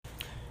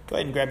Go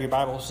ahead and grab your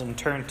Bibles and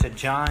turn to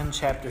John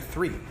chapter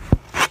 3.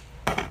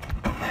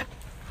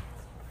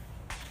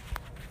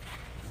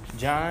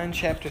 John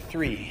chapter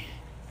 3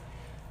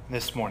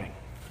 this morning.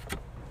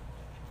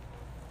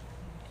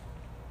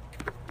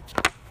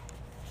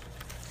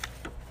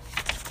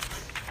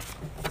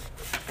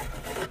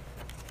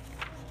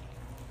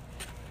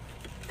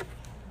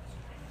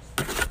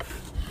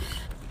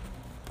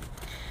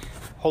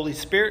 Holy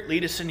Spirit,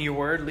 lead us in your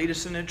word, lead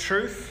us into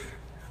truth.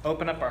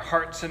 Open up our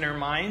hearts and our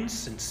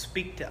minds and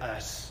speak to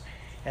us.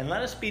 And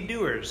let us be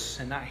doers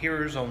and not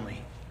hearers only.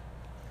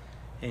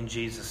 In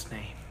Jesus'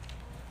 name.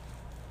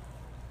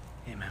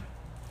 Amen.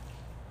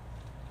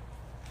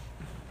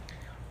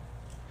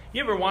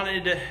 You ever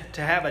wanted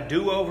to have a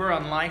do-over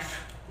on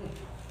life?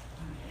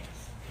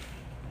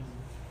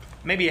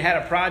 Maybe you had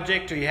a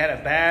project or you had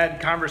a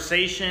bad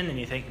conversation and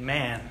you think,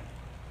 man,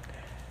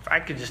 if I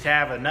could just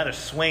have another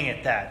swing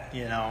at that,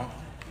 you know.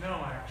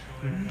 No,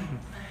 actually. No.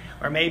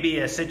 Or maybe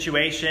a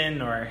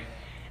situation or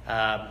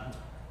a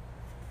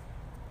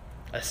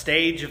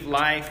stage of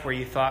life where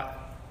you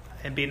thought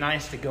it'd be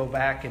nice to go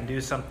back and do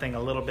something a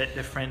little bit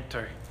different.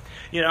 Or,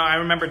 you know, I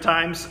remember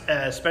times,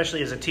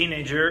 especially as a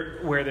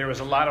teenager, where there was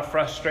a lot of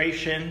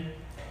frustration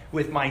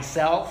with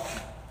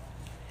myself.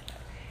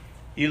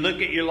 You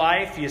look at your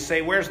life, you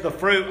say, where's the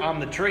fruit on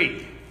the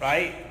tree,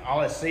 right? All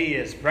I see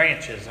is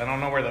branches. I don't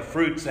know where the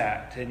fruit's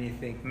at. And you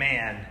think,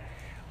 man,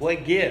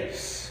 what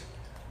gives?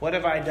 What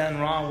have I done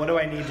wrong? What do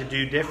I need to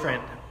do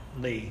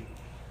differently?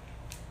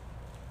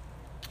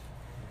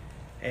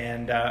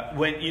 And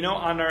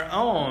on our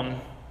own,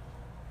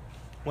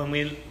 when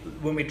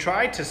we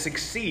try to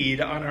succeed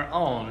on our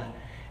own,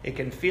 it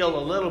can feel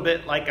a little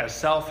bit like a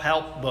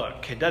self-help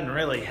book. It doesn't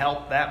really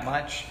help that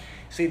much.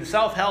 See, the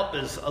self-help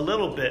is a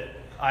little bit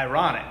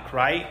ironic,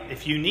 right?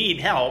 If you need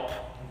help,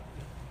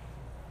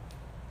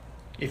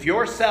 if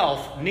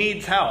yourself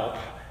needs help,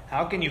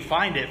 how can you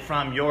find it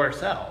from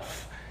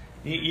yourself?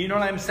 You know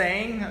what I'm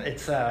saying?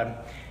 It's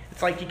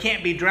like you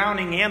can't be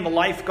drowning and the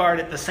lifeguard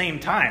at the same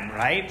time,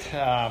 right?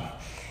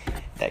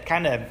 That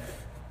kind of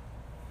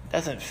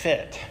doesn't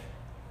fit.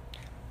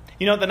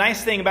 You know, the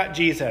nice thing about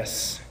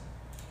Jesus,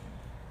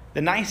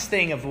 the nice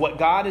thing of what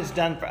God has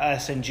done for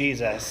us in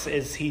Jesus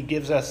is He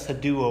gives us a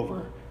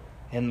do-over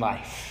in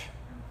life.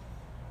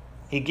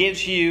 He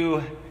gives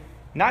you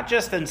not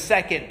just a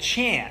second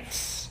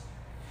chance,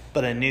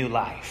 but a new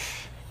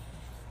life.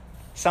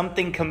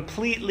 Something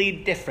completely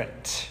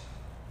different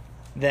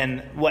than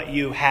what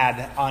you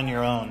had on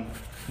your own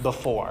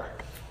before.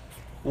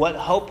 What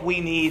hope we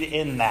need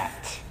in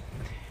that.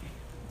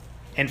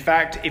 In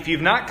fact, if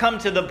you've not come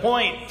to the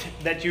point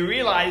that you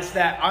realize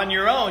that on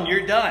your own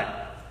you're done,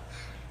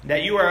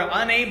 that you are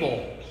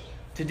unable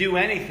to do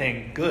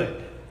anything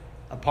good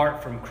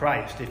apart from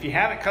Christ, if you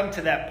haven't come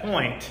to that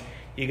point,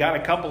 you got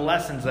a couple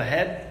lessons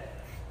ahead.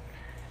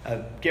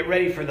 Get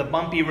ready for the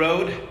bumpy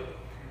road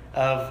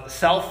of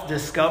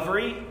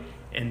self-discovery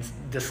and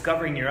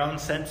discovering your own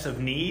sense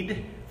of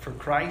need for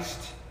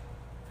Christ.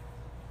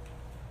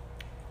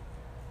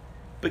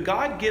 But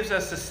God gives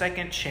us a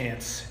second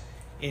chance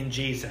in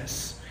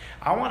Jesus.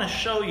 I want to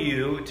show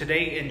you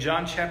today in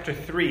John chapter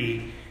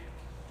 3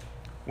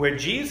 where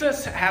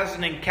Jesus has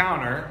an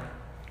encounter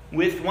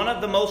with one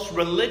of the most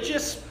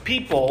religious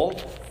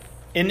people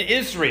in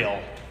Israel.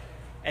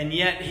 And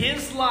yet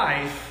his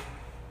life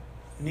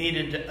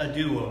needed a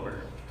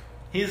do-over.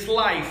 His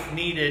life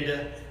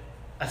needed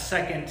a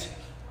second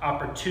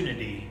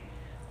opportunity,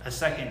 a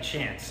second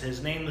chance.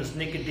 His name was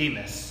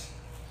Nicodemus.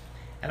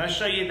 And I'll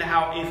show you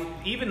how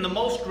if even the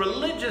most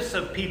religious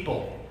of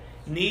people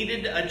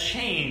needed a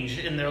change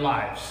in their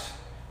lives,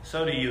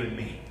 so do you and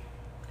me.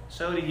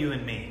 So do you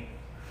and me.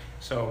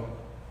 So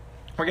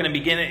we're going to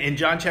begin it in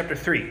John chapter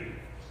 3,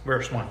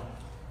 verse 1.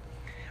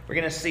 We're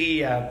going to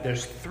see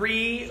there's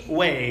three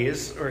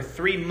ways or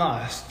three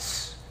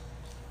musts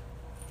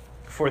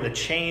for the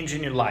change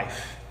in your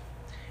life.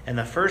 And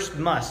the first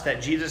must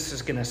that Jesus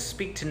is going to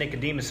speak to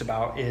Nicodemus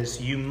about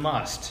is you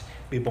must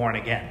be born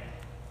again.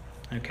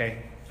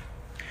 Okay?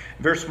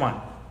 Verse 1.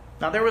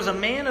 Now there was a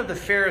man of the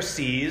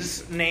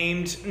Pharisees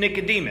named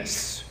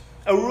Nicodemus,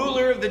 a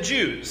ruler of the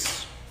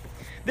Jews.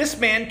 This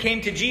man came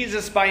to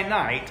Jesus by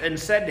night and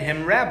said to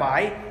him,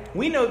 Rabbi,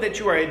 we know that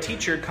you are a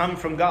teacher come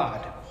from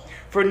God.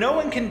 For no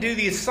one can do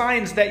these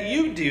signs that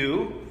you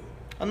do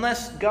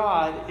unless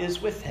God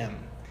is with him.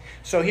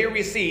 So here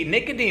we see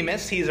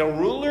Nicodemus, he's a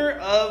ruler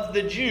of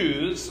the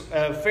Jews,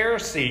 a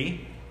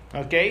Pharisee.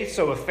 Okay,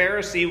 so a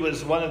Pharisee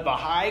was one of the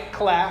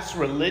high-class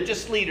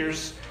religious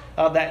leaders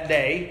of that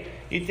day.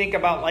 You think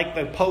about like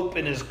the Pope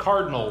and his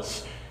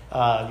cardinals.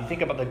 You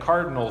think about the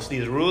cardinals,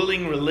 these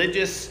ruling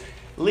religious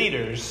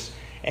leaders.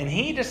 And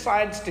he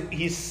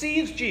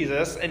sees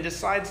Jesus and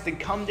decides to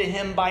come to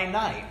him by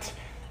night.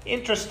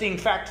 Interesting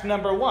fact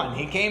number one,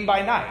 he came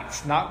by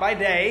night, not by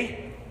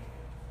day.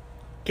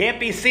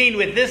 Can't be seen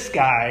with this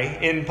guy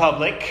in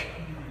public.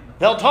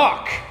 They'll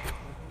talk.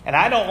 And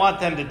I don't want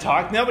them to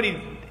talk. Nobody,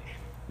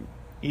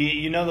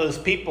 you know those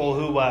people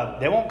who,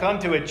 they won't come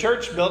to a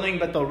church building,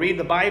 but they'll read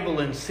the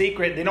Bible in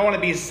secret. They don't want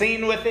to be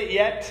seen with it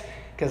yet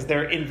because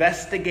they're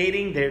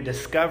investigating, they're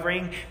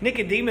discovering.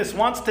 Nicodemus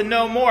wants to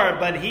know more,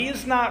 but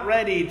he's not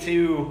ready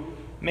to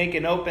make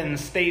an open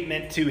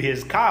statement to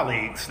his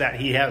colleagues that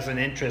he has an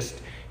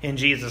interest in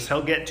Jesus.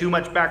 He'll get too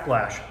much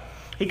backlash.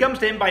 He comes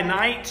to him by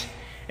night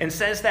and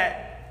says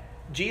that,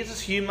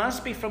 Jesus, you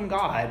must be from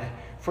God,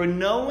 for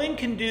no one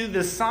can do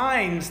the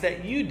signs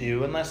that you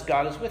do unless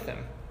God is with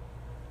him.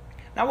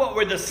 Now, what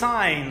were the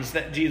signs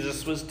that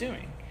Jesus was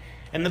doing?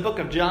 In the book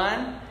of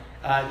John,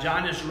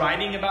 John is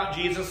writing about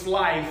Jesus'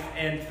 life,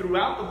 and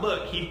throughout the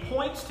book, he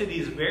points to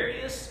these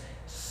various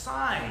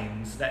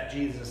signs that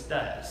Jesus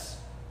does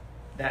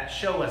that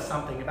show us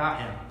something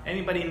about him.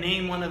 Anybody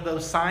name one of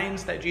those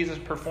signs that Jesus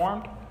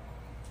performed?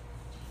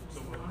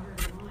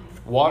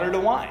 Water to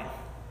wine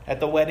at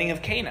the wedding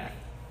of Cana.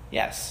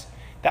 Yes,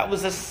 that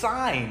was a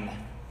sign.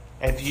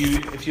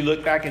 If you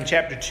look back in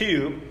chapter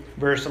 2,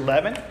 verse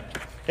 11,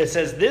 it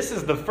says, this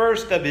is the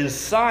first of his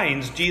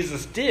signs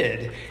Jesus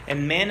did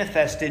and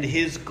manifested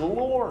his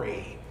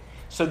glory.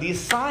 So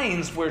these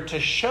signs were to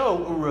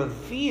show or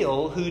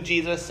reveal who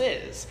Jesus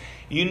is.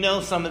 You know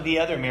some of the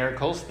other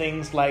miracles,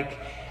 things like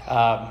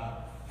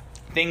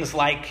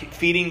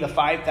feeding the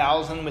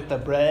 5,000 with the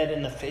bread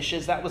and the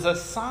fishes. That was a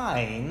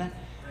sign.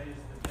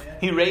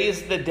 He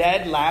raised the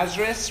dead,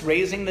 Lazarus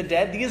raising the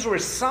dead. These were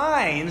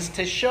signs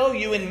to show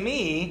you and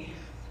me,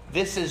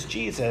 this is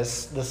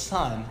Jesus, the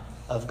Son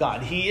of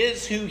God. He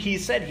is who he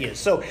said he is.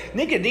 So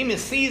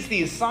Nicodemus sees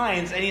these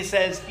signs and he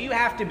says, you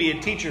have to be a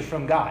teacher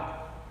from God.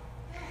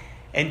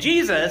 And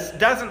Jesus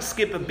doesn't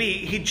skip a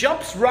beat. He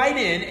jumps right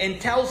in and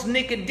tells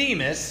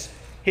Nicodemus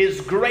his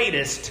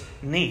greatest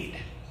need.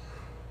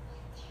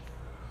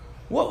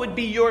 What would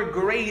be your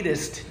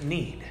greatest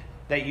need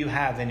that you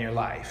have in your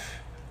life?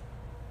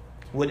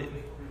 Would it?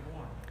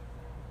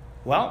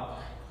 Well,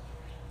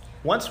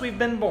 once we've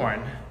been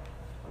born,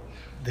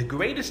 the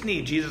greatest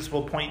need Jesus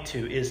will point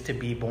to is to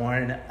be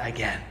born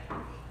again.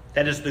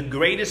 That is the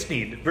greatest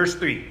need. Verse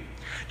 3.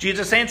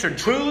 Jesus answered,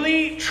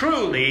 truly,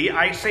 truly,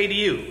 I say to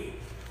you,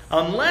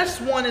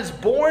 unless one is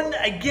born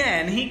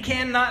again, he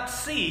cannot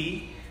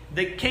see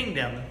the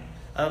kingdom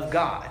of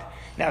God.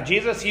 Now,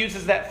 Jesus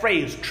uses that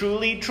phrase,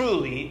 truly,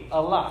 truly,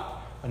 a lot.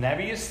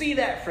 Whenever you see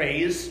that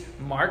phrase,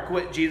 mark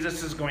what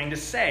Jesus is going to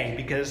say,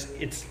 because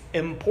it's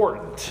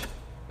important.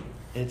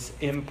 It's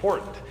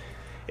important.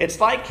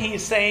 It's like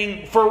he's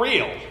saying, for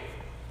real,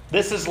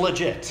 this is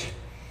legit.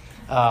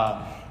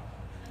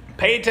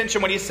 Pay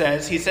attention what he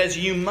says. He says,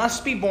 you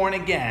must be born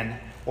again,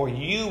 or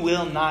you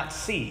will not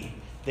see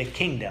the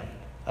kingdom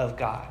of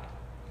God.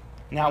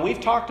 Now, we've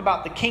talked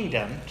about the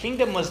kingdom.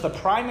 Kingdom was the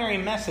primary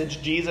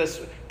message Jesus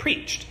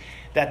preached.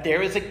 That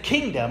there is a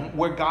kingdom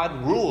where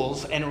God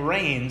rules and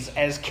reigns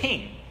as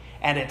king.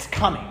 And it's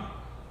coming.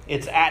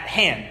 It's at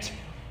hand.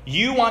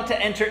 You want to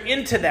enter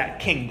into that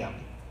kingdom.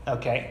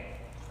 Okay?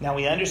 Now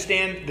we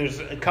understand there's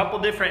a couple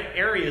different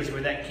areas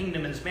where that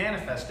kingdom is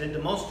manifested. The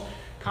most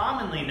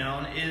commonly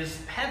known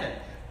is heaven.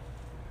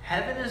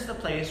 Heaven is the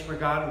place where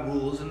God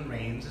rules and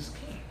reigns as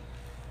king.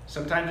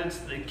 Sometimes it's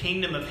the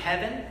kingdom of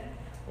heaven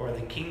or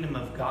the kingdom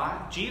of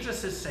God.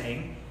 Jesus is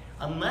saying,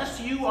 unless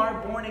you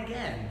are born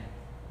again,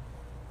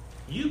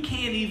 you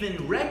can't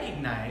even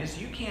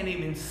recognize, you can't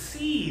even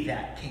see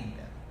that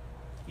kingdom.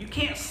 You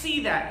can't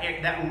see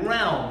that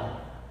realm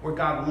where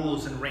God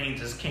rules and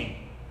reigns as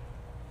king.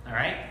 All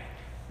right?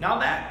 Now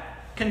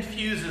that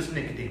confuses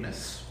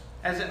Nicodemus,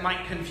 as it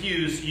might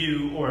confuse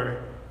you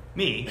or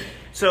me.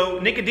 So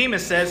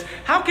Nicodemus says,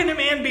 how can a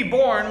man be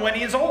born when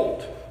he is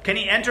old? Can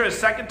he enter a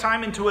second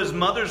time into his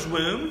mother's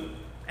womb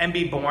and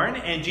be born?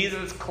 And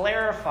Jesus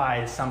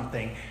clarifies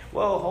something.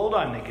 Well, hold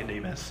on,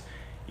 Nicodemus.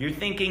 You're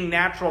thinking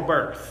natural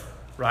birth.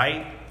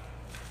 Right?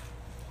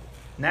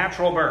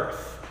 Natural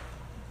birth.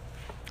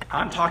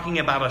 I'm talking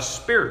about a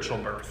spiritual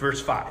birth.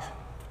 Verse 5.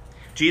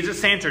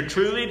 Jesus answered,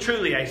 truly,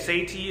 truly, I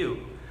say to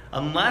you,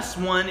 unless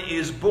one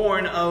is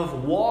born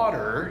of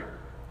water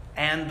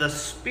and the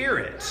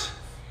Spirit,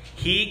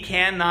 he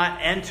cannot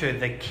enter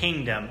the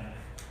kingdom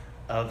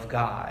of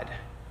God.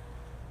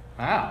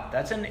 Wow,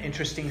 that's an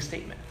interesting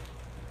statement.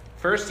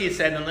 First he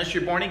said, unless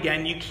you're born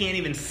again, you can't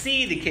even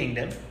see the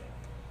kingdom.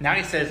 Now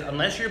he says,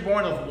 unless you're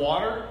born of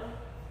water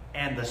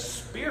and the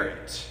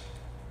Spirit,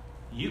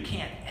 you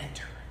can't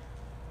enter.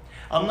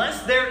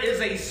 Unless there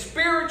is a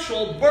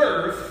spiritual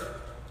birth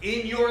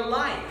in your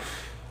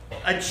life.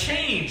 A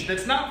change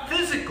that's not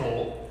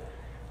physical,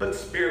 but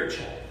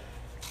spiritual.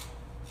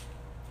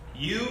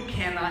 You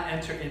cannot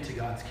enter into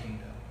God's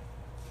kingdom.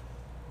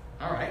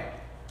 All right.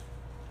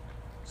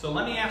 So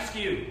let me ask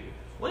you,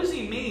 what does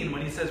he mean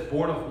when he says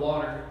born of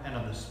water and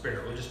of the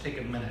Spirit? We'll just take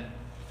a minute.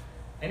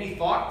 Any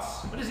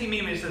thoughts? What does he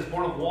mean when he says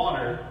born of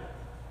water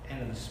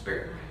and of the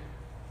Spirit?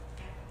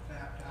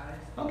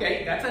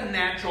 Okay, that's a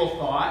natural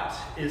thought,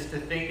 is to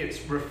think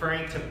it's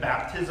referring to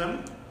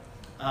baptism.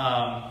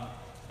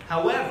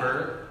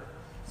 However,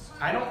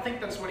 I don't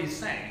think that's what he's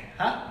saying.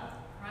 Huh?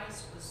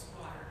 Christ was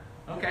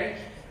water. Okay.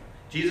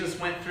 Jesus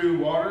went through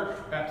water,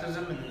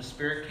 baptism, and the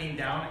Spirit came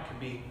down.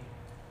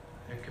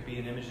 There could be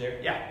an image there.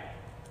 Yeah. Is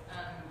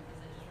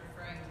it just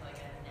referring to like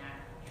a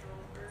natural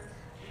birth?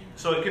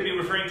 So it could be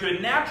referring to a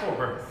natural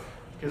birth,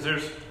 because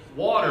there's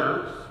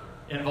water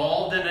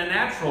involved in a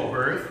natural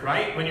birth,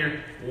 right? When your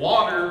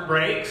water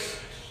breaks,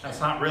 that's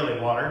not really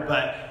water,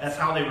 but that's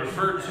how they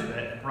refer to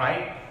it,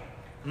 right?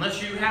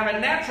 Unless you have a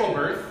natural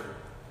birth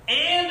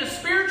and a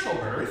spiritual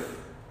birth.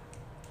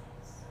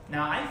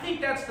 Now, I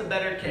think that's the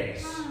better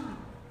case.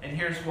 And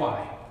here's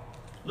why.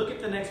 Look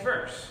at the next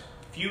verse.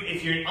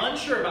 If you're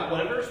unsure about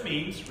what a verse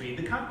means, read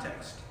the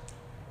context.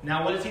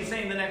 Now, what does he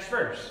say in the next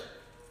verse?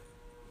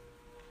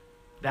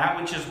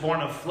 That which is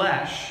born of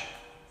flesh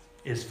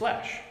is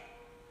flesh.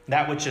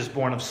 That which is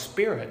born of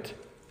spirit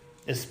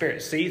is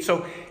spirit. See,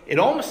 so it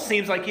almost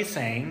seems like he's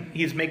saying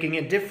he's making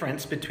a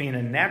difference between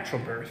a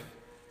natural birth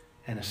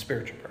and a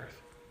spiritual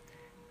birth.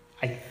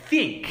 I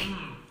think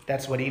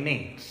that's what he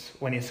means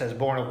when he says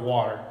born of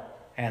water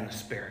and the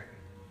Spirit.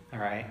 All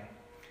right?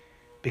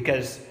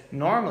 Because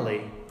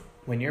normally,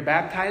 when you're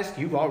baptized,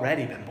 you've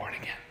already been born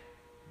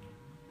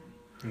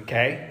again.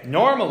 Okay?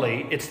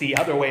 Normally, it's the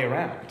other way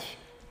around.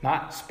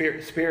 Not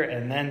spirit,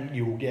 and then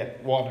you will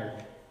get water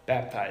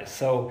baptized.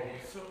 So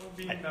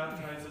being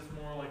baptized is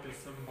more like a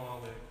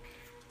symbolic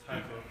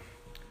type of...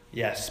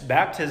 Yes,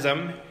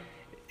 baptism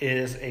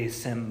is a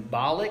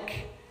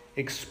symbolic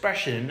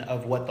expression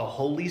of what the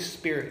Holy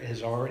Spirit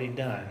has already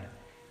done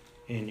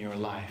in your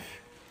life.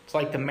 It's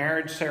like the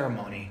marriage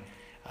ceremony.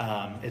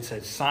 It's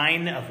a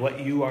sign of what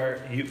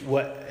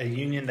what a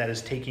union that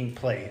is taking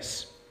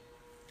place.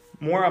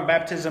 More on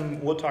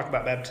baptism. We'll talk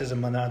about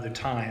baptism another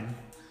time.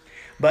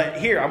 But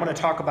here, I'm going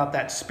to talk about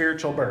that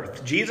spiritual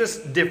birth. Jesus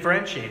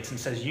differentiates and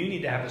says you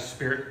need to have a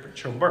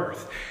spiritual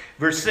birth.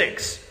 Verse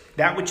 6,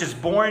 that which is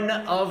born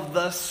of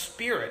the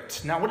Spirit.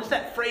 Now, what does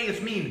that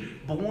phrase mean?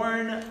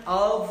 Born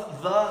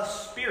of the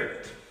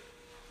Spirit.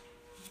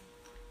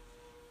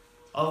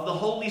 Of the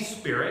Holy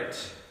Spirit.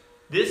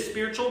 This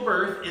spiritual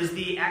birth is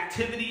the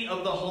activity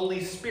of the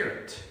Holy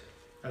Spirit.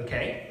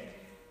 Okay?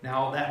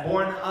 Now, that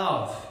born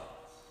of,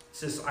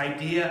 it's this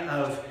idea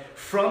of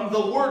from the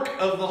work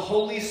of the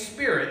Holy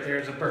Spirit,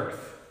 there's a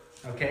birth.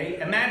 Okay?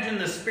 Imagine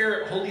the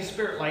Spirit, Holy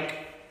Spirit,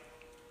 like,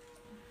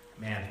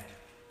 man.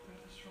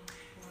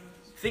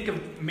 Think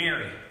of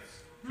Mary.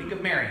 Think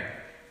of Mary.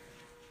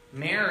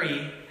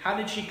 Mary, how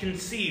did she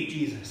conceive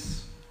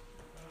Jesus?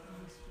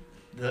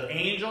 The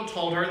angel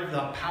told her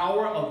the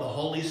power of the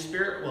Holy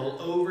Spirit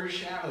will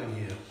overshadow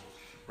you.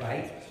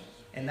 Right?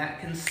 And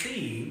that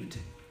conceived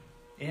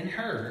in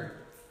her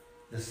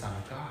the Son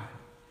of God.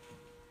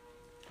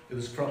 It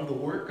was from the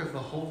work of the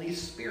Holy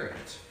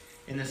Spirit.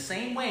 In the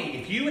same way,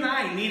 if you and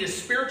I need a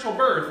spiritual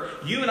birth,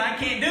 you and I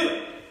can't do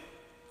it.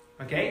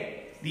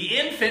 Okay? The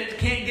infant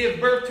can't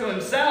give birth to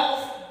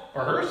himself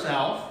or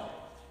herself.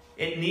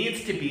 It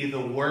needs to be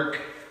the work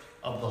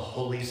of the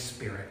Holy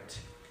Spirit.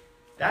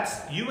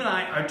 You and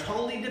I are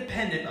totally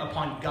dependent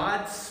upon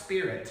God's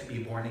Spirit to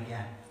be born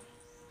again.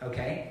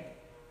 Okay?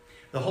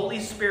 The Holy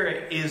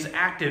Spirit is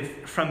active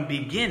from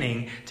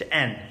beginning to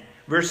end.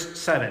 Verse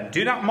 7,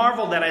 do not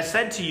marvel that I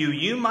said to you,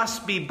 you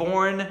must be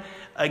born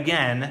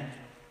again.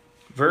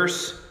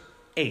 Verse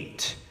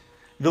 8,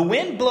 the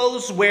wind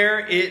blows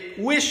where it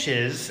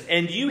wishes,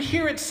 and you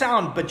hear its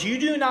sound, but you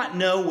do not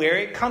know where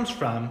it comes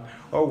from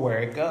or where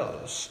it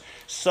goes.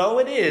 So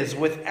it is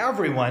with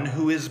everyone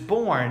who is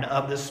born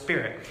of the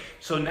Spirit.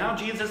 So now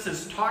Jesus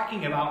is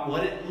talking about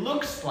what it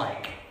looks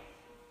like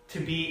to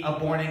be a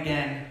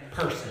born-again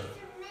person.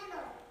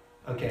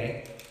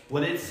 Okay?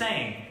 What it's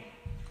saying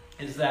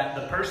is that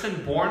the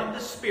person born of the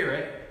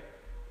Spirit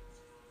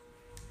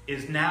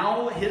is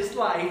now, his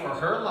life or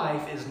her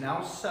life is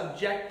now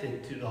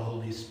subjected to the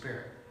Holy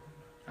Spirit.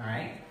 All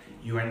right?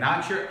 You are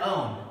not your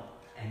own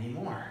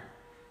anymore.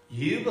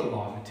 You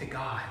belong to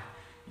God.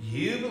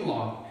 You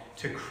belong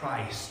to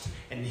Christ.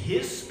 And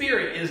His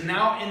Spirit is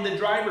now in the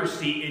driver's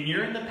seat and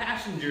you're in the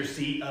passenger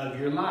seat of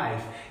your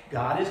life.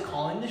 God is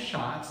calling the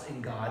shots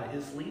and God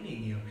is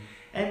leading you.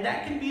 And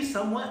that can be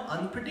somewhat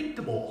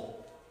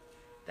unpredictable.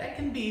 That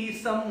can be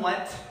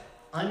somewhat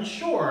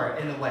unsure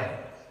in a way.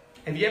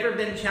 Have you ever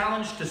been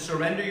challenged to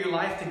surrender your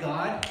life to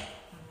God?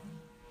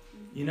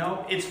 You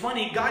know, it's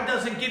funny. God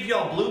doesn't give you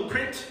a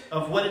blueprint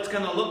of what it's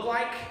going to look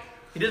like.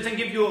 He doesn't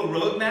give you a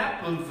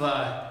roadmap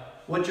of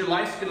what your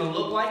life's going to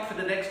look like for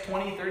the next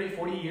 20, 30,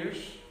 40 years.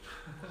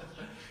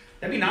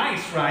 That'd be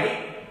nice,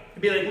 right?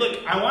 It'd be like, look,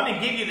 I want to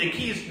give you the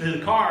keys to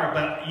the car,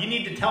 but you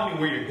need to tell me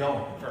where you're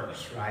going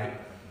first, right?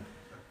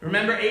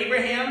 Remember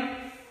Abraham?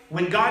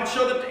 When God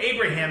showed up to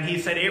Abraham, He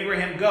said,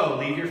 Abraham, go,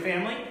 leave your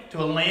family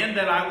to a land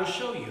that I will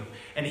show you.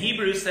 And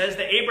Hebrews says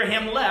that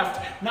Abraham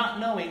left not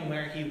knowing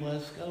where he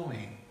was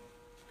going.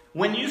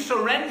 When you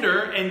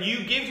surrender and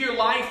you give your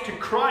life to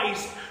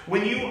Christ,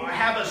 when you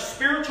have a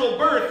spiritual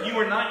birth, you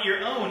are not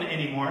your own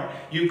anymore.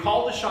 You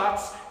call the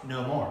shots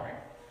no more.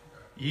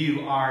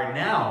 You are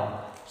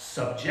now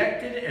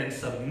subjected and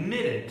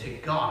submitted to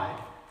God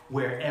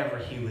wherever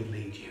He would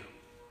lead you.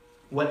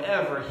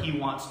 Whatever He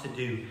wants to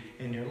do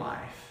in your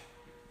life.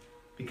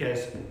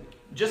 Because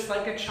just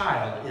like a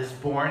child is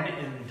born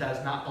and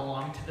does not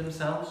belong to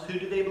themselves, who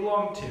do they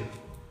belong to?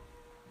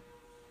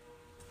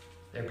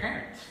 Their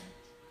parents.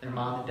 Their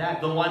mom and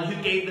dad. The one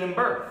who gave them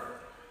birth.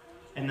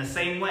 In the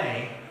same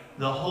way,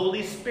 the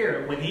Holy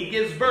Spirit, when he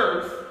gives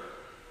birth,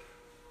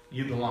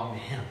 you belong to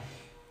him.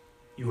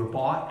 You were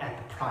bought at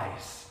the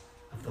price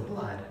of the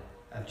blood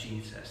of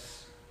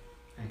Jesus.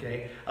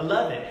 Okay? I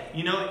love it.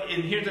 You know,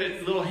 and here's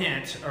a little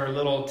hint or a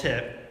little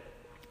tip.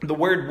 The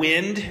word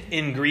wind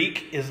in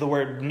Greek is the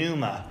word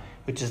pneuma,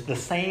 which is the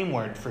same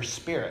word for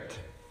spirit.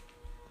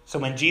 So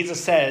when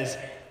Jesus says,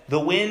 the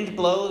wind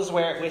blows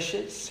where it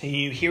wishes, and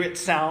you hear its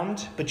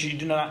sound, but you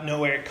do not know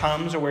where it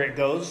comes or where it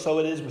goes, so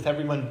it is with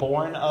everyone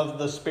born of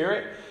the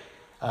Spirit.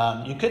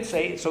 You could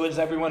say, so is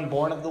everyone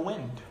born of the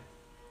wind.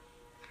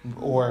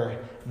 Or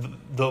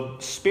the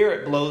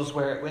Spirit blows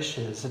where it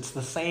wishes. It's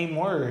the same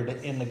word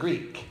in the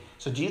Greek.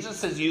 So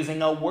Jesus is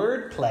using a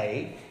word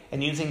play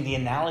and using the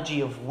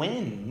analogy of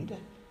wind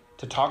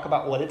to talk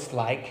about what it's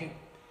like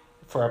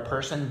for a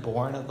person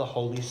born of the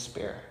Holy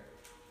Spirit.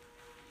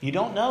 You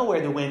don't know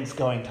where the wind's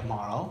going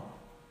tomorrow.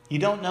 You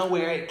don't know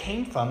where it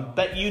came from,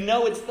 but you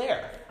know it's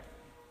there.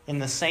 In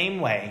the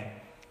same way,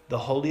 the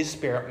Holy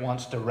Spirit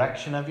wants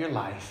direction of your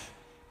life,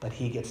 but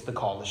he gets to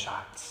call the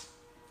shots.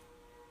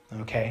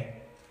 Okay?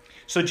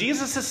 So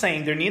Jesus is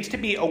saying there needs to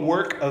be a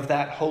work of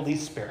that Holy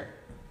Spirit.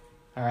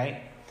 All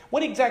right?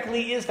 What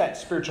exactly is that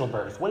spiritual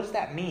birth? What does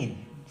that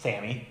mean,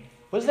 Sammy?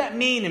 What does that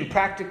mean in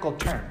practical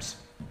terms?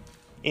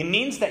 It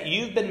means that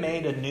you've been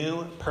made a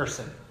new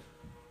person.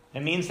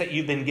 It means that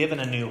you've been given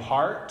a new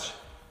heart,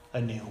 a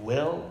new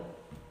will,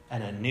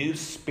 and a new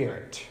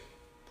spirit.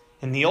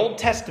 In the Old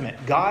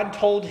Testament, God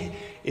told,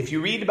 if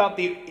you read about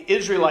the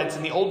Israelites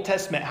in the Old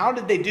Testament, how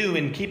did they do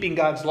in keeping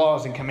God's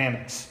laws and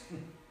commandments?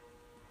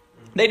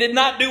 They did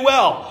not do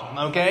well,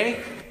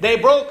 okay? They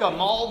broke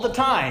them all the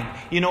time.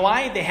 You know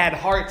why? They had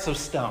hearts of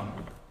stone.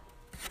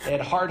 They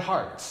had hard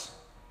hearts.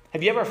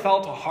 Have you ever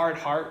felt a hard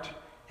heart?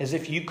 As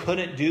if you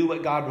couldn't do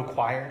what God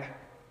required?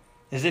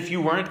 As if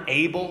you weren't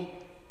able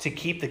to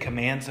keep the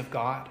commands of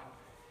God?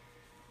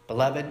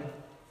 Beloved,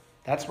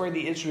 that's where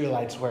the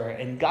Israelites were.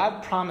 And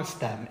God promised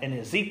them in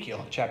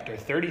Ezekiel chapter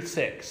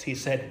 36. He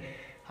said,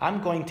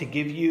 I'm going to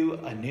give you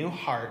a new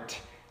heart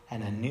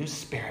and a new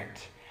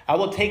spirit. I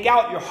will take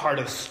out your heart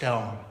of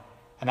stone,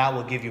 and I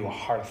will give you a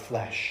heart of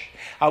flesh.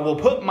 I will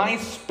put my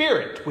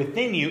spirit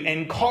within you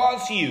and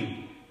cause you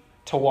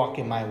to walk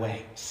in my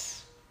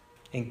ways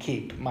and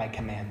keep my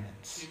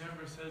commandments. He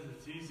never says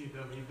it's easy,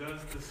 though. He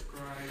does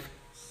describe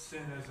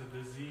sin as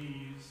a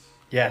disease.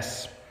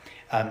 Yes.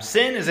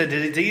 Sin is a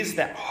disease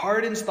that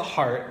hardens the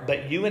heart,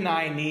 but you and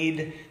I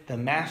need the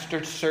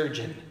master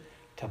surgeon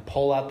to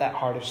pull out that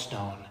heart of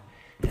stone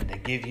and to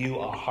give you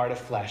a heart of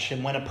flesh.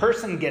 And when a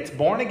person gets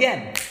born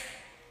again,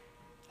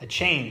 a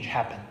change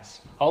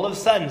happens. All of a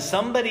sudden,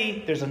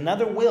 there's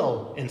another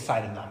will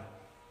inside of them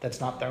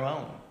that's not their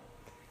own,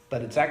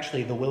 but it's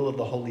actually the will of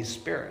the Holy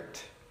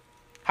Spirit.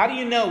 How do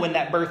you know when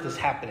that birth is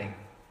happening?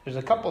 There's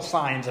a couple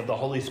signs of the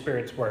Holy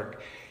Spirit's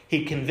work.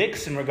 He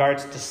convicts in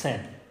regards to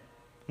sin.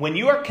 When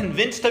you are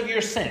convinced of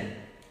your sin,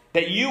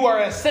 that you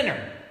are a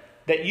sinner,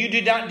 that you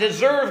do not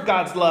deserve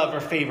God's love or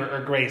favor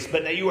or grace,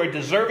 but that you are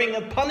deserving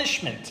of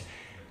punishment,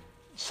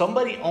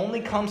 somebody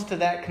only comes to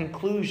that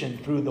conclusion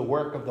through the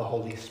work of the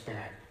Holy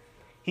Spirit.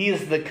 He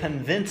is the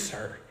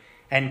convincer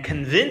and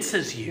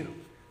convinces you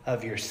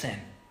of your sin.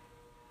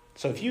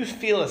 So if you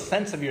feel a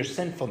sense of your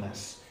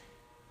sinfulness,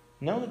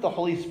 know that the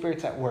Holy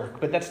Spirit's at work.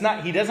 But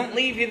he doesn't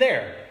leave you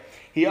there.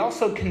 He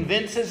also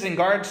convinces in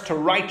regards to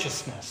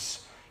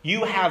righteousness.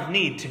 You have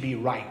need to be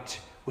right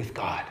with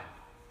God.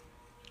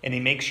 And he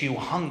makes you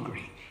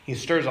hungry. He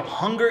stirs a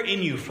hunger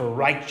in you for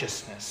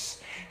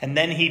righteousness. And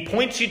then he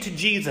points you to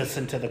Jesus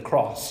and to the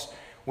cross,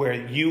 where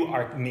you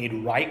are made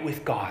right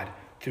with God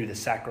through the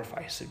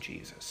sacrifice of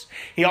Jesus.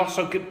 He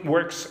also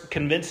works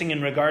convincing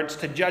in regards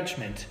to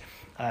judgment.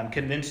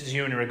 Convinces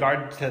you in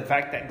regard to the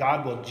fact that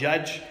God will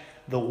judge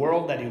the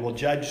world, that he will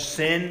judge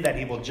sin, that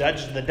he will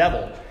judge the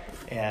devil.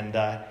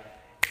 And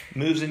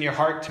moves in your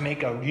heart to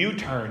make a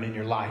U-turn in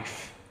your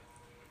life.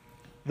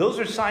 Those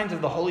are signs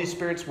of the Holy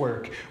Spirit's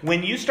work.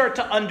 When you start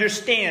to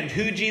understand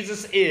who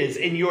Jesus is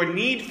and your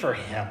need for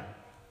him,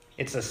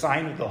 it's a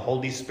sign of the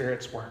Holy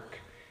Spirit's work.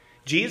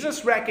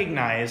 Jesus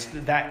recognized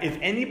that if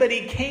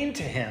anybody came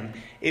to him,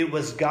 it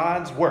was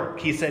God's work.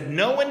 He said,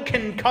 no one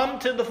can come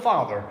to the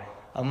Father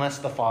unless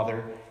the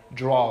Father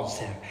draws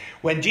him.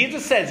 When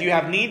Jesus says you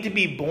have need to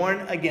be born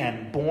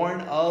again,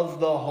 born of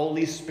the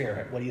Holy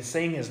Spirit, what he's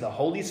saying is the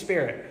Holy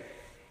Spirit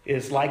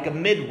is like a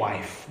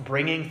midwife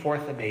bringing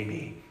forth a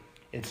baby.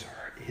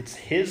 It's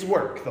his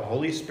work, the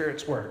Holy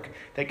Spirit's work,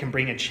 that can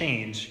bring a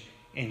change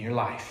in your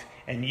life.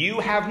 And you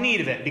have need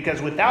of it,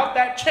 because without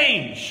that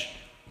change,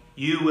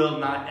 you will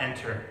not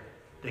enter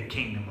the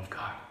kingdom of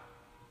God.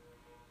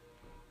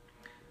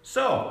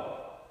 So,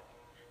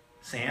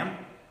 Sam,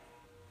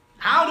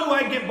 how do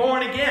I get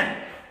born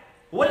again?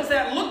 What does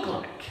that look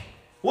like?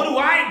 What do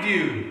I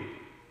do?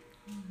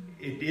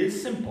 It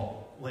is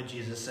simple, what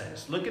Jesus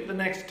says. Look at the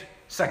next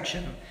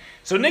section.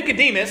 So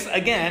Nicodemus,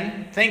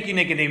 again, thank you,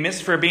 Nicodemus,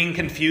 for being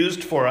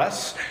confused for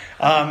us.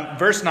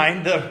 Verse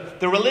 9,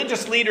 the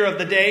religious leader of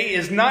the day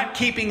is not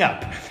keeping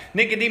up.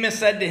 Nicodemus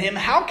said to him,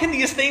 how can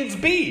these things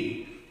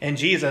be? And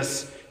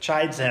Jesus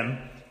chides him,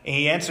 And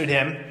he answered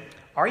him,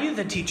 "Are you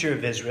the teacher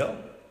of Israel?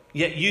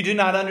 Yet you do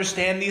not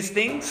understand these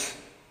things?"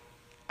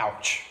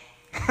 Ouch.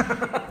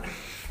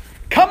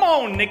 Come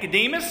on,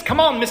 Nicodemus. Come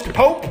on, Mr.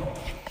 Pope.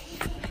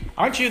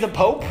 Aren't you the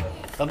Pope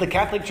of the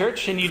Catholic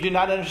Church and you do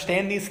not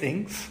understand these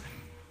things?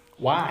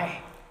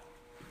 Why?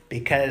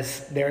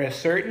 Because there are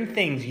certain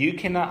things you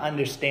cannot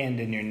understand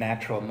in your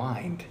natural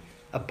mind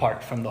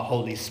apart from the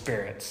Holy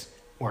Spirit's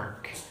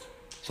work.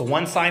 So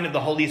one sign of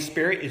the Holy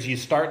Spirit is you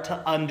start to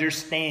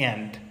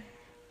understand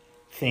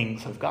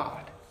things of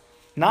God.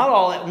 Not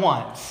all at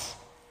once,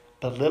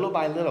 but little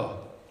by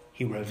little,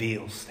 he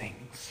reveals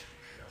things.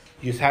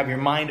 You just have your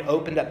mind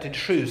opened up to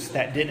truths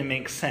that didn't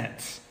make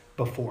sense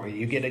before.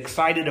 You get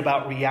excited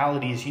about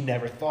realities you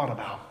never thought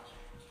about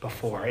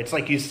before. It's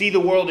like you see the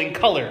world in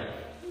color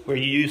where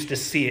you used to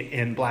see it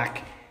in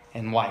black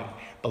and white.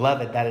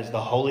 Beloved, that is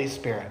the Holy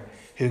Spirit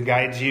who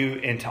guides you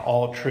into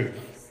all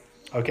truth.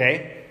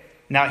 Okay?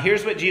 Now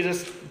here's what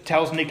Jesus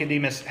tells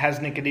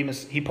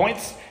Nicodemus, he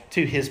points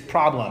to his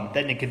problem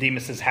that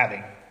Nicodemus is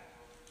having.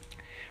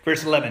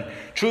 Verse 11,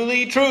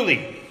 "Truly,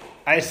 truly,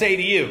 I say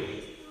to you,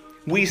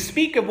 we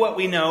speak of what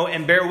we know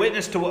and bear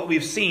witness to what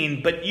we've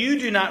seen, but you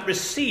do not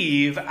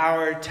receive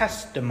our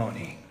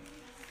testimony.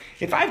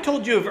 If I've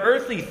told you of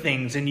earthly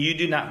things and you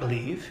do not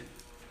believe,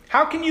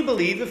 how can you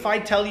believe if I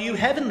tell you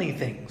heavenly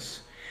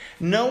things?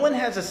 No one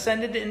has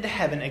ascended into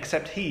heaven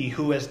except he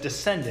who has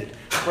descended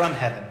from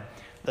heaven,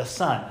 the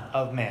Son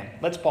of Man."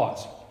 Let's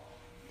pause.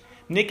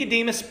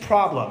 Nicodemus'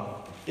 problem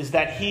is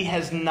that he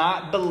has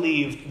not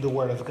believed the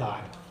Word of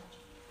God.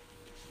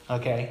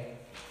 Okay?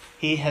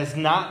 He has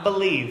not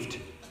believed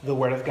the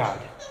Word of God.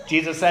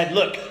 Jesus said,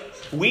 look,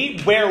 we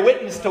bear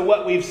witness to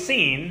what we've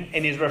seen.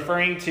 And he's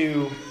referring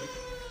to,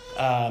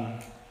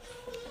 I'll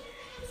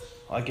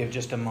give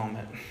just a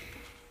moment.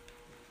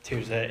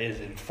 Tirza is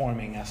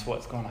informing us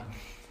what's going on.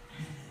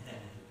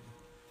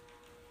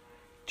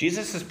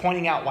 Jesus is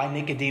pointing out why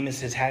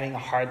Nicodemus is having a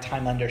hard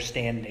time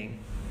understanding.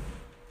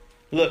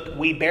 Look,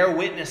 we bear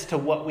witness to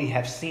what we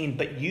have seen,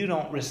 but you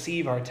don't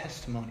receive our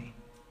testimony.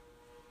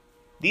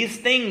 These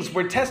things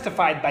were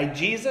testified by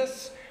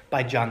Jesus,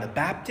 by John the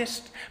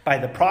Baptist, by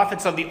the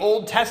prophets of the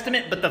Old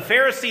Testament, but the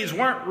Pharisees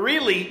weren't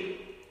really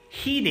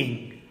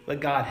heeding what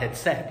God had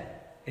said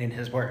in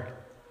his word.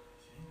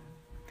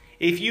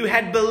 If you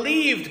had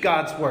believed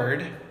God's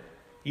word,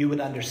 you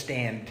would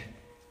understand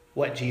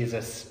what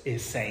Jesus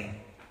is saying.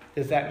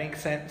 Does that make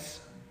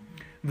sense?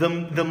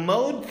 The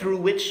mode through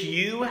which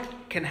you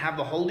can have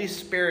the Holy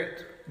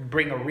Spirit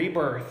bring a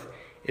rebirth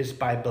is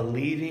by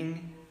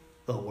believing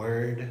the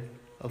Word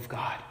of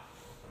God.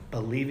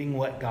 Believing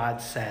what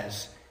God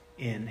says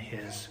in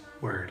His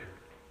Word.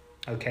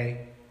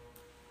 Okay?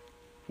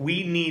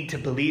 We need to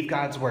believe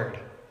God's Word.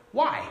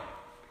 Why?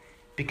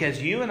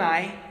 Because you and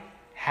I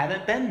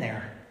haven't been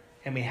there,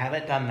 and we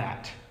haven't done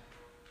that.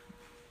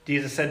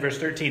 Jesus said, verse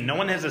 13, "No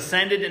one has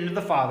ascended into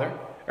the Father,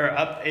 or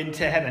up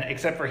into heaven,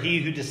 except for he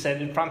who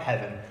descended from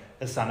heaven,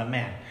 the Son of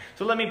Man."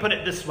 So let me put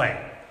it this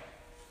way.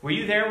 Were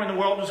you there when the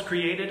world was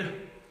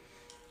created?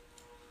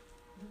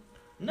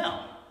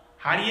 No.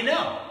 How do you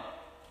know?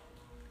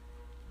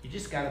 You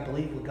just got to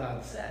believe what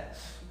God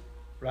says,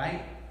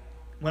 right?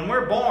 When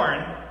we're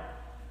born,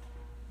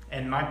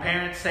 and my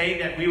parents say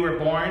that we were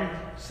born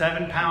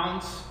 7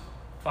 pounds,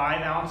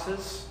 5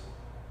 ounces,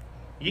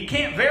 you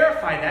can't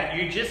verify that.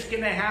 You're just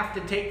going to have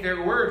to take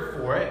their word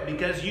for it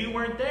because you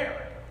weren't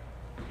there.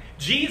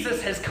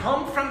 Jesus has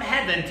come from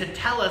heaven to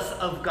tell us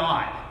of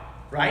God,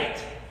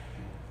 right?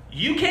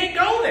 You can't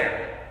go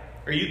there,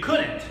 or you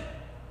couldn't.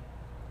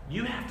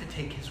 You have to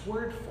take his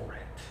word for it.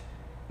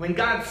 When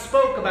God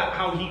spoke about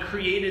how he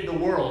created the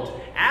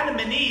world, Adam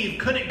and Eve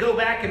couldn't go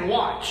back and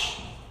watch.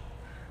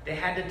 They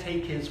had to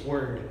take his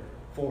word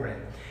for it.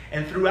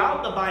 And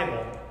throughout the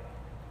Bible,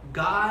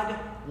 God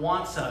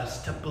wants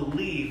us to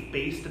believe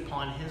based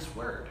upon his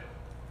word.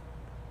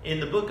 In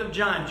the book of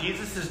John,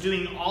 Jesus is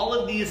doing all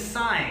of these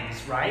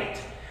signs,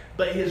 right?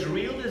 But his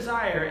real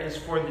desire is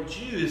for the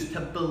Jews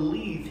to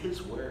believe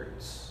his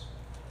words.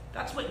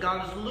 That's what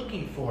God is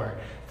looking for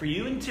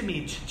you and to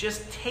me, to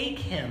just take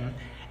him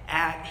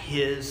at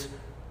his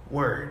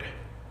word.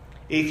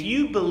 If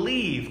you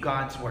believe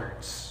God's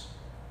words,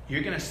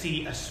 you're going to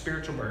see a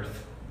spiritual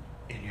birth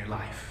in your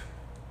life.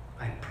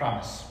 I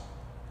promise.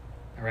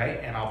 All right?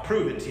 And I'll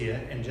prove it to you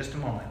in just a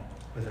moment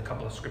with a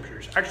couple of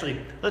scriptures. Actually,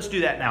 let's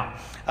do that now.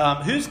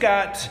 Who's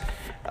got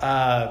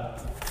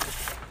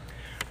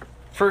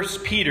 1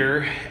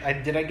 Peter?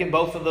 Did I give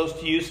both of those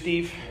to you,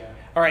 Steve? Yeah.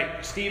 All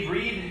right, Steve,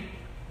 read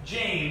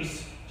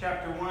James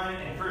chapter 1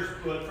 and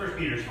 1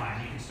 Peter's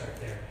fine. You can start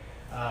there.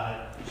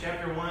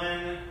 Chapter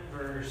 1,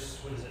 verse,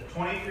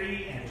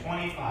 23 and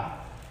 25.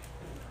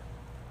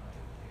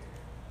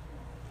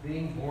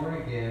 Being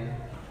born again,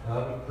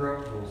 not of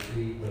corruptible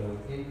seed, but of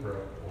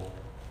incorruptible,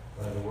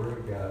 by the word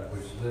of God,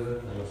 which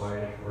liveth and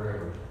abideth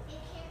forever.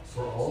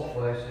 For all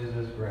flesh is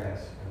as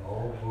grass, and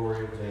all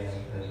glory of man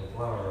as the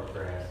flower of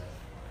grass.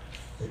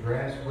 The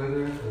grass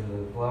withereth,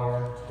 and the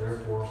flower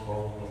therefore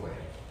falleth away.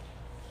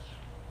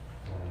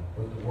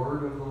 But the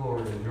word of the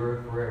Lord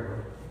endureth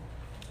forever.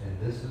 And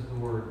this is the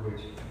word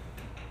which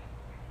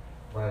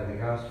by the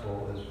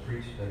gospel as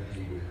preached unto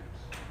you.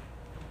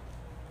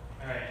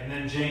 All right, and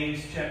then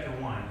James chapter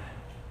 1.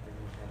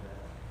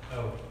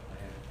 Oh.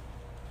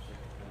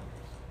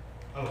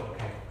 Oh,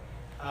 okay.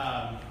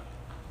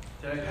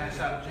 Did I pass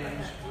out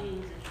James?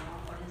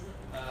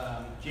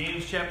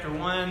 James chapter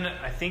 1,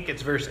 I think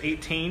it's verse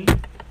 18.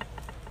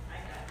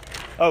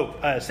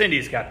 Oh,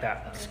 Cindy's got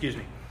that. Excuse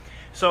me.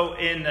 So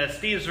in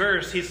Steve's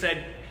verse,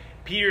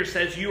 Peter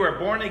says, you are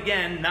born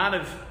again, not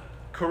of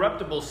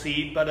corruptible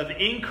seed, but of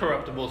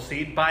incorruptible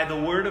seed by the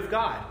word of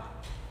God.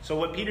 So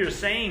what Peter is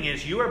saying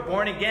is you are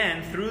born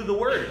again through the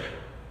word.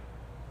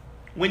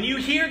 When you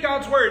hear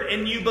God's word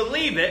and you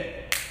believe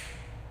it,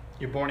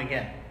 you're born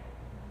again.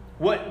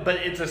 But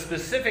it's a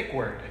specific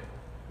word.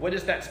 What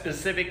is that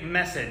specific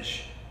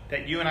message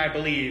that you and I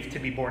believe to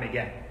be born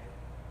again?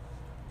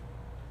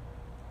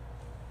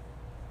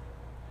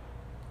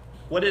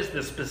 What is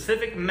the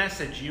specific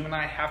message you and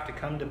I have to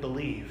come to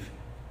believe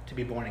to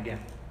be born again?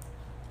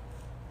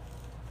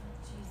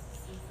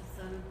 Jesus is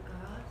the Son of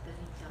God, that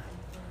He died for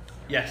our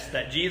sins. Yes,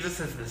 that Jesus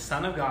is the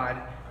Son of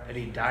God, that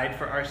He died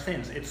for our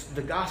sins. It's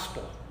the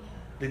gospel,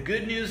 the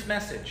good news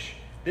message.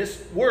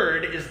 This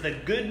word is the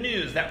good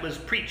news that was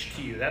preached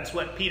to you. That's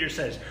what Peter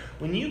says.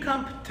 When you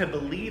come to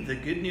believe the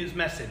good news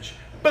message,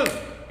 boom,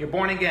 you're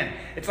born again.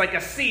 It's like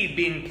a seed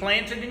being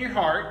planted in your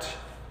heart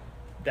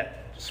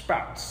that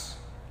sprouts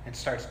and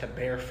starts to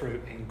bear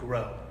fruit and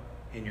grow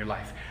in your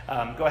life.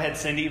 Go ahead,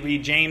 Cindy.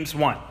 Read James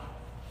 1. 1:18.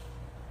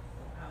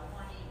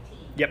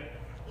 Yep.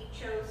 He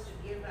chose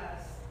to give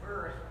us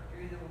birth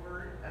through the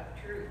word of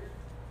truth,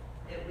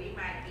 that we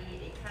might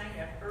be a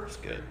kind of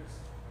first good. fruits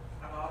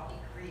of all He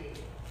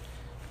created.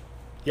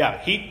 Yeah,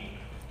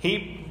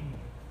 he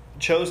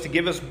chose to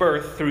give us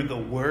birth through the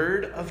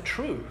word of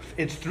truth.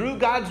 It's through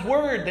God's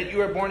word that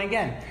you are born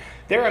again.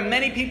 There are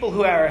many people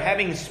who are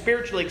having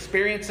spiritual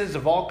experiences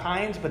of all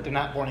kinds, but they're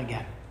not born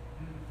again.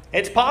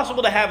 It's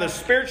possible to have a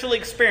spiritual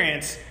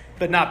experience,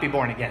 but not be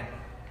born again.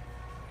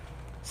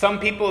 Some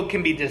people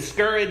can be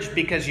discouraged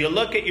because you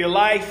look at your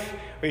life,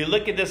 or you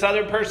look at this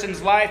other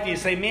person's life, and you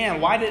say,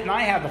 man, why didn't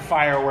I have the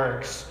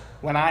fireworks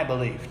when I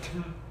believed?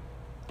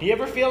 Do you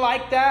ever feel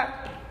like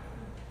that?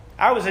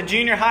 I was a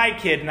junior high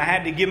kid, and I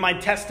had to give my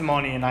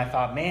testimony, and I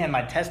thought, man,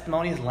 my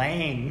testimony is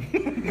lame.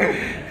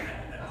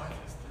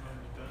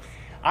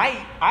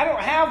 I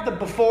don't have the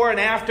before and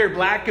after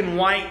black and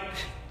white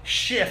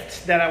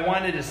shift that I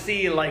wanted to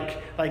see, like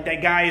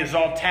that guy is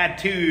all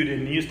tattooed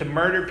and used to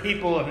murder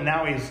people and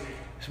now he's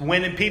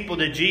winning people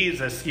to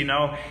Jesus, you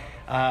know.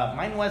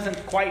 Mine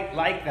wasn't quite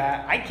like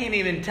that. I can't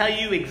even tell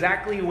you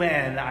exactly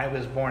when I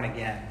was born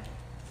again.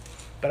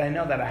 But I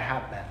know that I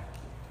have been,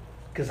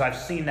 because I've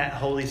seen that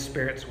Holy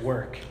Spirit's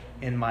work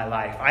in my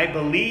life. I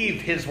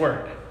believe His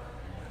word.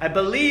 I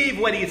believe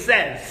what He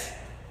says.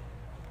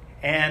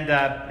 And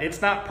it's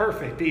not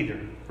perfect either,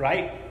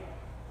 right?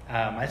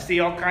 I see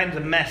all kinds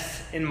of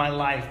mess in my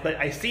life, but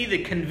I see the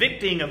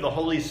convicting of the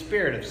Holy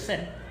Spirit of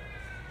sin.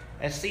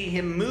 I see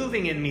Him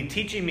moving in me,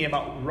 teaching me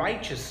about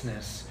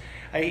righteousness.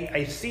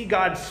 I see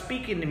God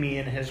speaking to me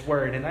in His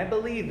word, and I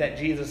believe that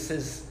Jesus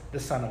is the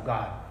Son of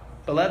God.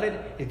 Beloved,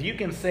 if you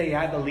can say,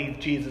 I believe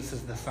Jesus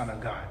is the Son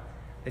of God,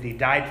 that He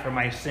died for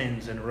my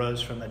sins and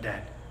rose from the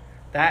dead,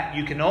 that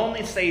you can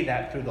only say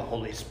that through the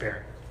Holy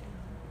Spirit.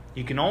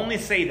 You can only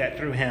say that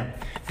through Him.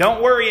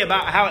 Don't worry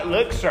about how it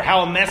looks or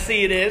how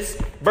messy it is.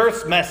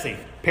 Birth's messy,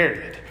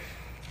 period.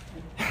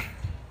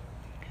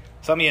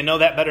 Some of you know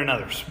that better than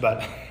others,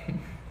 but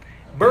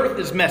birth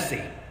is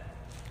messy.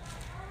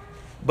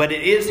 But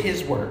it is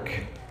His work.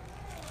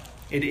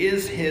 It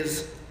is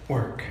His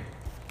work.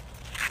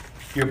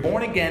 You're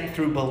born again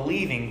through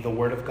believing the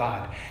Word of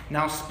God.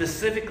 Now,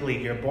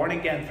 specifically, you're born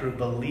again through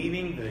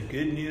believing the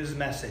good news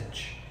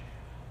message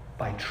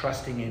by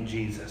trusting in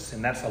Jesus.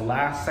 And that's the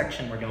last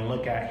section we're going to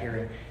look at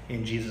here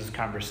in Jesus'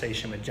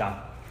 conversation with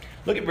John.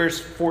 Look at verse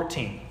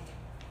 14.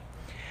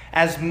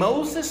 As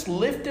Moses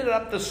lifted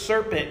up the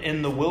serpent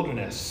in the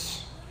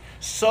wilderness,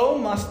 so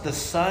must the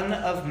Son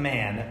of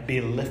Man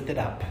be lifted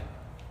up,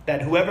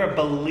 that whoever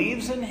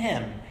believes in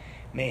Him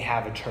may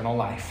have eternal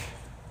life.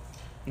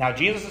 Now,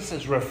 Jesus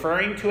is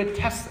referring to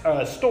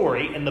a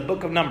story in the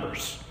book of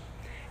Numbers.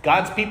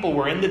 God's people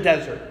were in the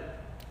desert.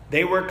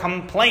 They were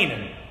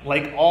complaining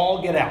like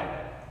all get out.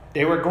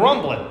 They were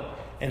grumbling.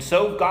 And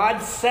so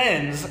God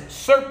sends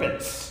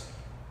serpents,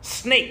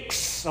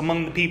 snakes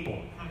among the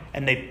people.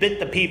 And they bit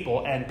the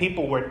people, and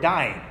people were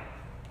dying.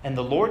 And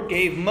the Lord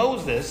gave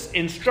Moses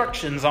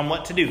instructions on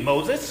what to do.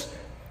 Moses,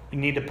 you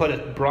need to put a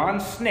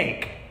bronze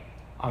snake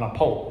on a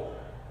pole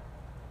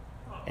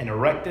and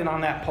erect it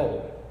on that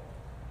pole,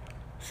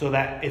 so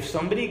that if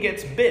somebody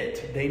gets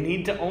bit, they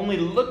need to only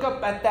look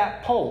up at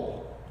that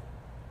pole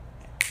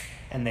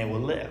and they will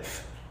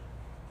live.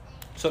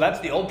 So that's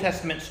the Old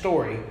Testament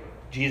story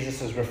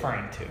Jesus is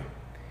referring to.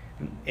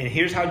 And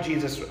here's how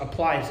Jesus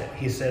applies it.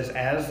 He says,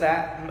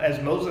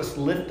 as Moses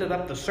lifted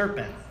up the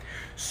serpent,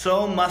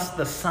 so must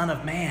the Son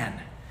of Man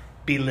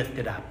be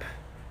lifted up,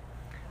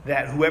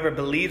 that whoever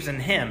believes in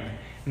Him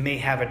may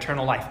have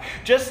eternal life.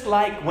 Just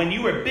like when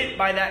you were bit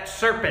by that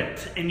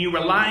serpent and you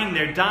were lying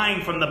there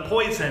dying from the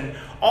poison,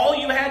 all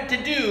you had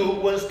to do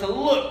was to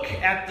look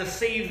at the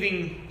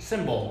saving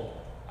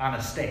symbol on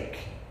a stake,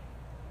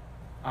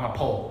 on a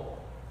pole,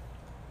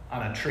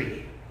 on a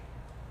tree,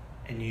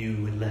 and you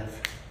would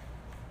live.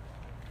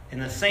 In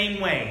the same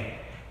way,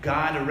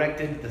 God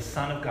erected the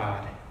Son of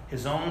God,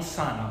 his own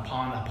Son,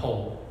 upon a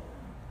pole,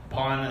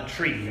 upon a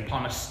tree,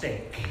 upon a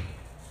stake,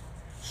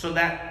 so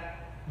that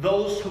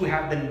those who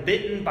have been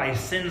bitten by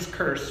sin's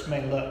curse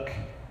may look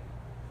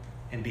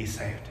and be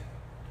saved.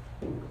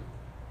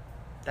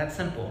 That's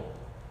simple.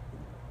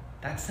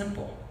 That's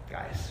simple,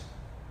 guys.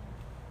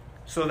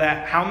 So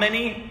that how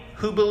many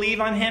who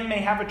believe on him may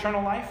have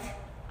eternal life?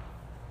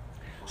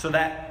 So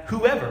that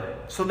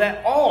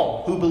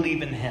all who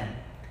believe in him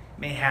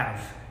may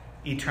have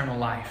eternal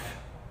life.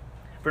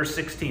 Verse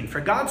 16,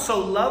 for God so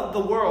loved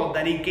the world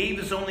that he gave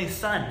his only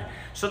Son,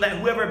 so that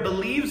whoever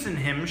believes in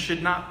him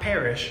should not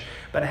perish,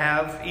 but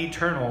have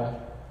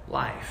eternal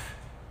life.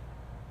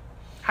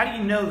 How do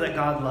you know that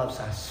God loves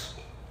us?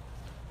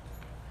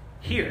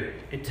 Here,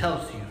 it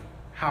tells you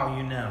how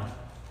you know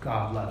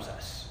God loves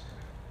us.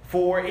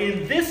 For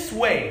in this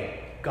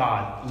way,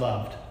 God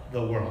loved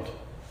the world.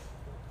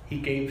 He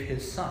gave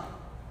his Son.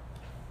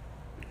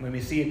 When we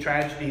see a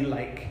tragedy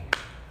like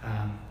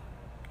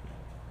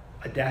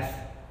a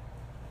death,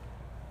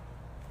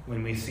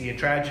 when we see a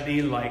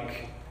tragedy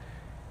like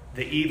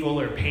the evil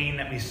or pain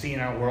that we see in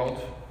our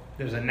world,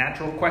 there's a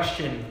natural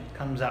question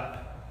comes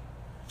up.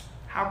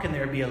 How can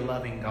there be a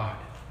loving God?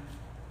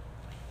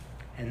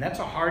 And that's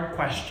a hard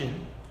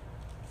question.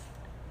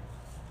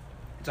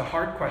 It's a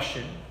hard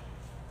question.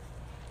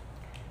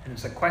 And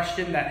it's a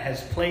question that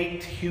has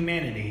plagued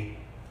humanity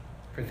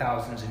for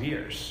thousands of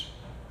years.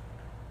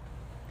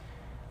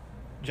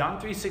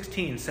 John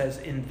 3:16 says,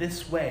 in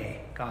this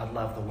way God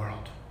loved the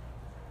world.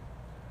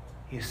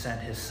 He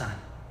sent his Son.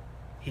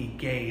 He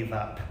gave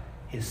up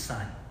his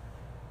Son,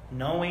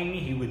 knowing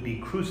he would be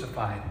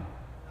crucified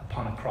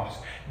upon a cross,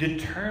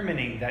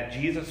 determining that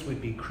Jesus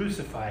would be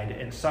crucified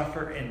and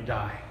suffer and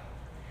die.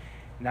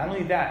 Not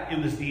only that, it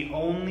was the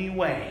only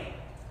way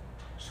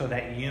so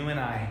that you and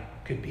I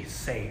could be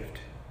saved,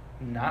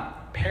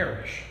 not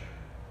perish,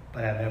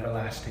 but have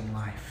everlasting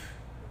life.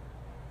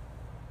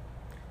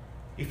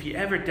 If you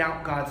ever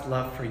doubt God's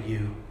love for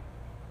you,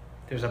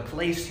 there's a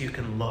place you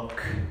can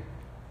look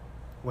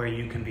where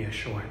you can be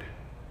assured.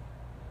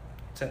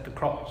 It's at the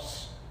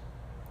cross.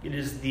 It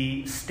is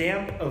the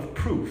stamp of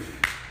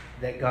proof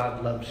that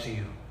God loves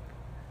you,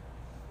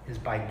 is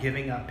by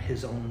giving up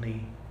his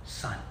only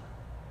Son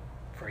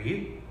for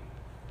you,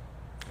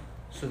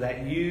 so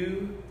that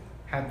you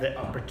have the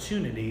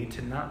opportunity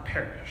to not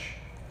perish,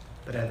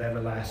 but have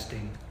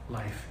everlasting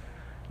life.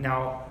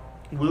 Now,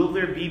 will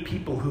there be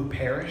people who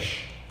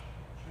perish?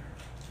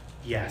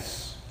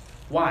 Yes.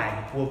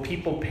 Why will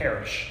people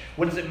perish?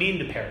 What does it mean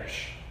to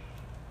perish?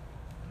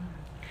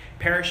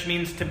 Perish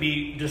means to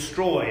be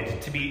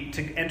destroyed,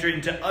 to enter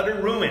into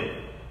utter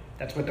ruin.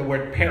 That's what the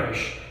word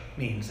perish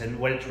means. And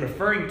what it's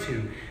referring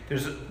to,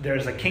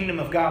 there's a kingdom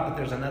of God, but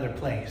there's another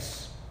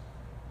place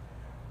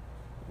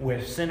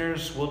where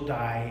sinners will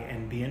die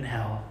and be in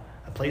hell,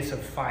 a place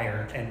of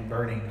fire and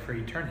burning for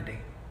eternity.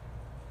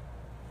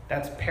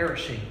 That's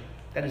perishing.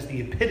 That is the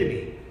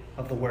epitome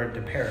of the word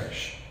to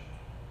perish.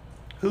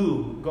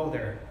 Who go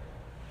there?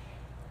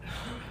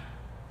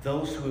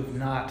 Those who have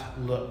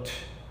not looked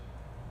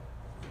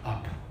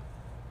up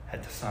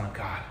at the Son of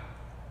God,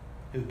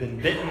 who've been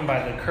bitten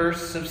by the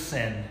curse of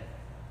sin,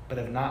 but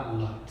have not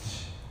looked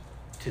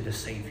to the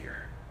Savior.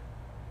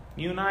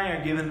 You and I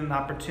are given an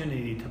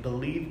opportunity to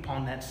believe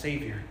upon that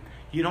Savior.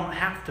 You don't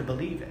have to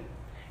believe it.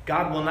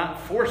 God will not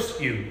force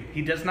you.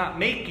 He does not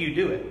make you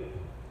do it.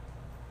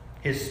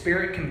 His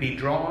Spirit can be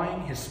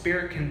drawing. His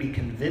Spirit can be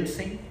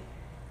convincing.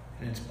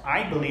 And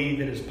I believe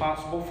it is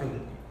possible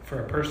for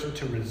a person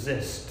to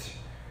resist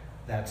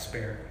that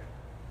Spirit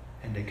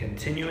and to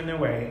continue in their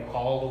way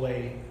all the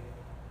way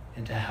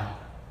into hell.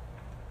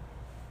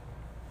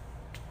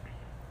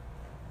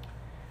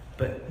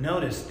 But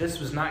notice, this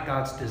was not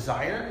God's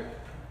desire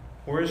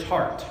or his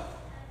heart.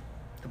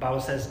 The Bible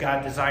says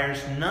God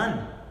desires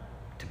none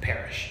to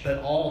perish, but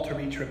all to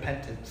reach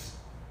repentance.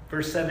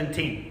 Verse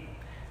 17,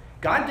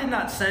 God did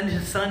not send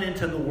his Son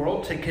into the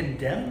world to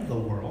condemn the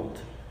world,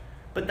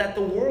 but that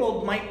the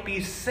world might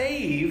be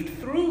saved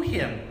through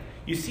him.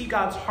 You see,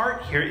 God's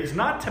heart here is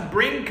not to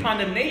bring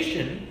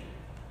condemnation,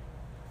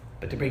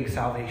 but to bring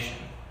salvation.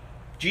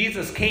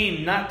 Jesus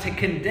came not to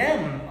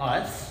condemn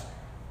us,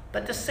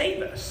 but to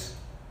save us.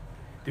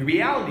 The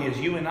reality is,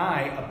 you and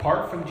I,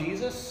 apart from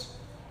Jesus,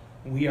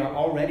 we are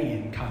already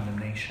in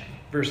condemnation.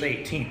 Verse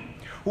 18,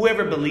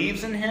 whoever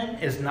believes in him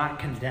is not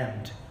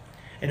condemned,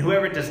 and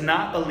whoever does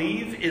not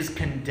believe is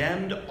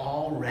condemned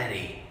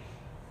already,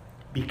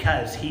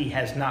 because he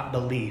has not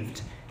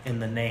believed in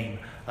the name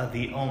of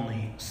the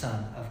only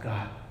Son of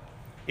God.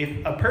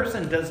 If a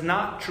person does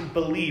not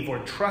believe or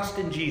trust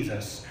in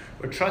Jesus,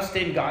 or trust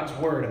in God's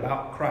word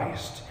about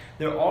Christ,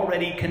 they're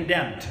already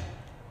condemned,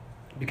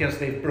 because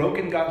they've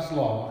broken God's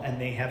law and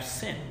they have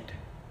sinned.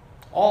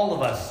 All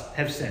of us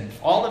have sinned.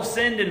 All have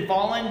sinned and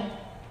fallen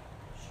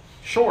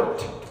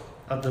short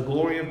of the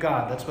glory of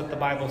God. That's what the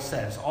Bible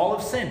says. All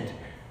have sinned.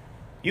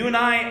 You and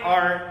I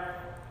are,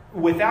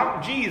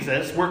 without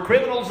Jesus, we're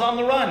criminals on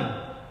the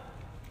run.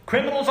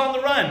 Criminals on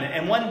the run.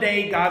 And one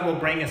day God will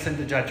bring us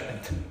into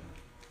judgment.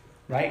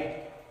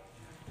 Right?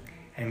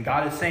 And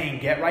God is saying,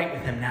 get right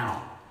with him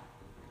now.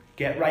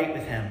 Get right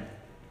with him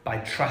by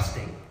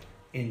trusting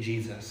in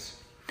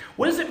Jesus.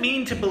 What does it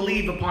mean to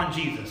believe upon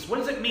Jesus? What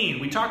does it mean?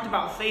 We talked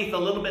about faith a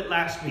little bit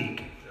last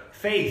week.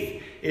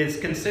 Faith is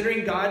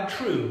considering God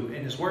true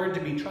and his word to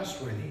be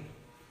trustworthy.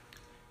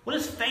 What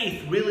does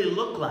faith really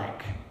look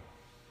like?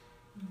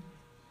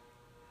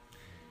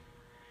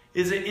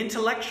 Is it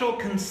intellectual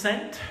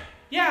consent?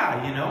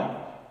 Yeah, you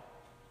know,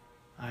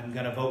 I'm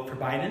going to vote for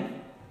Biden.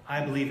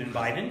 I believe in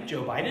Biden,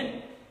 Joe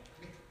Biden.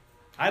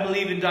 I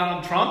believe in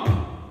Donald Trump.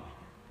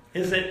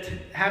 Is it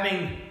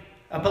having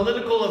a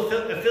political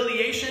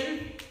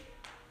affiliation?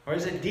 Or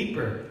is it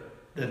deeper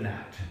than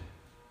that?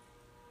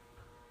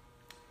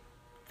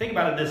 Think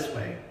about it this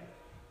way.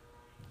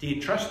 Do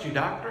you trust your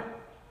doctor?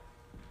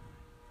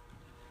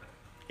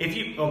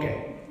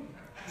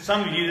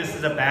 Some of you, this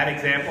is a bad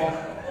example.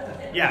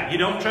 Yeah, you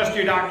don't trust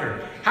your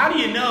doctor. How do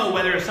you know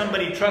whether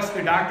somebody trusts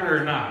their doctor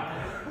or not?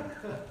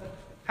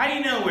 How do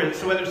you know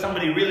whether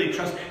somebody really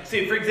trusts?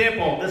 See, for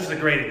example, this is a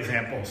great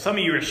example. Some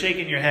of you are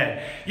shaking your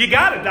head. You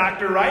got a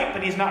doctor, right?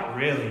 But he's not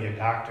really your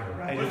doctor,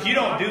 right? If you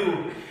don't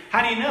do,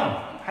 how do you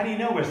know? How do you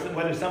know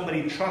whether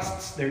somebody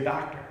trusts their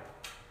doctor?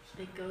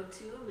 They go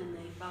to him and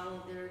they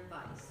follow their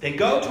advice. They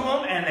go to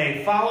him and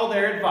they follow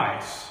their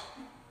advice.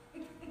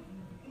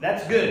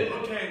 That's good.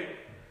 Okay,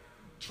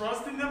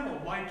 trusting them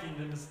or liking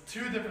them is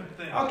two different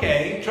things.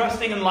 Okay,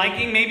 trusting and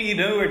liking, maybe you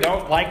do or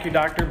don't like your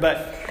doctor,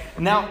 but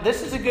now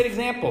this is a good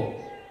example.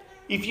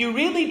 If you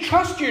really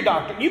trust your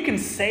doctor, you can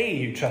say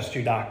you trust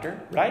your doctor,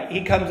 right?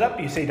 He comes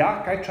up, you say,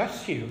 Doc, I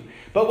trust you.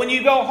 But when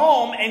you go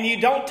home and you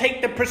don't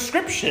take the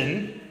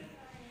prescription,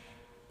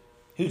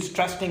 who's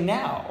trusting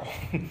now?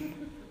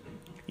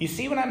 You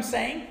see what I'm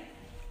saying?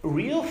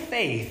 Real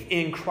faith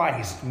in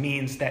Christ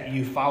means that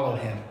you follow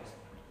him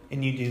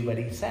and you do what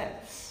he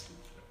says.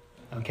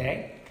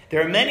 Okay?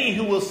 There are many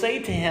who will say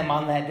to him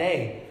on that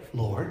day,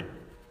 Lord,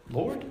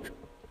 Lord.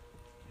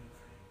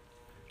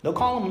 They'll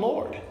call him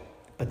Lord,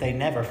 but they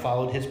never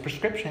followed his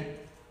prescription.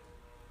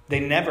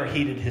 They never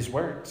heeded his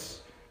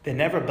words. They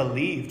never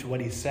believed what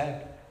he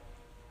said.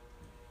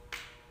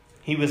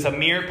 He was a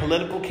mere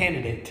political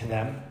candidate to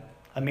them,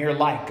 a mere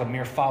like, a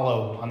mere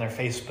follow on their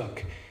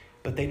Facebook.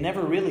 But they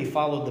never really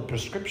followed the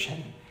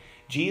prescription.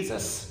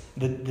 Jesus,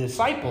 the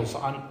disciples,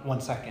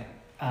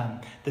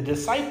 the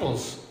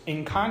disciples,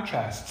 in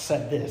contrast,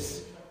 said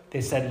this.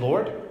 They said,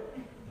 Lord,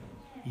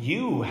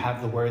 you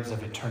have the words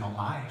of eternal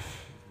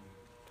life.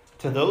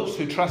 To those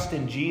who trust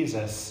in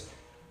Jesus,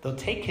 they'll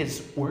take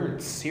his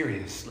words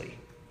seriously.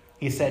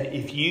 He said,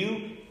 if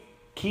you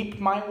keep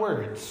my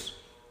words,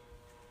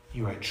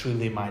 you are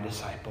truly my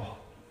disciple.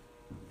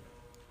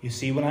 You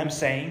see what I'm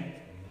saying?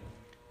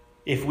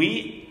 If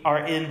we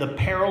are in the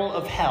peril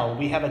of hell,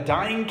 we have a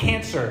dying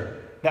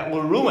cancer that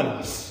will ruin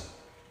us.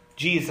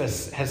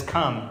 Jesus has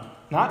come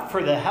not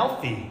for the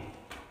healthy,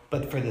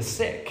 but for the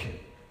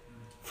sick,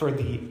 for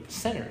the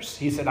sinners.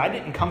 He said, I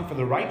didn't come for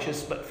the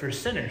righteous, but for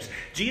sinners.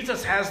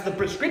 Jesus has the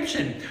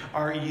prescription.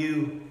 Are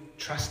you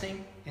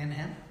trusting in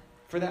him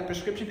for that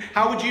prescription?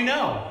 How would you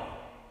know?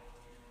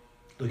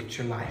 Look at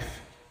your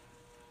life.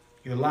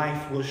 Your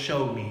life will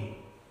show me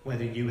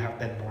whether you have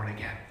been born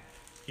again.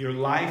 Your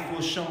life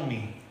will show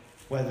me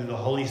whether the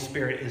Holy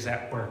Spirit is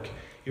at work.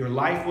 Your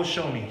life will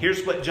show me.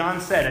 Here's what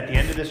John said at the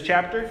end of this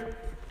chapter.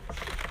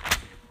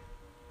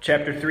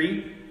 Chapter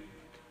 3.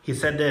 He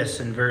said this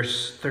in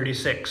verse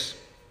 36.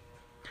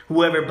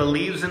 Whoever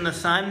believes in the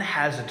Son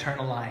has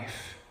eternal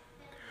life.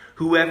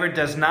 Whoever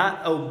does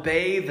not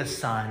obey the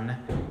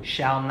Son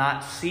shall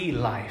not see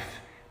life,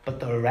 but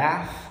the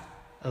wrath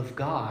of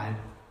God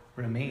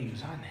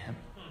remains on him.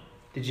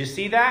 Did you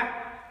see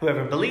that?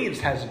 Whoever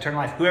believes has eternal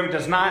life. Whoever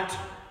does not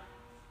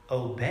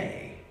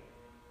obey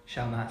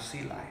shall not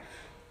see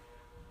life.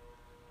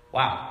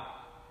 Wow.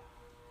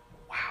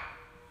 Wow.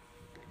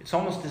 It's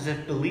almost as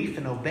if belief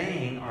and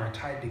obeying are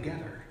tied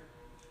together.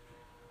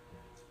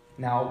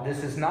 Now,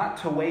 this is not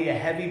to weigh a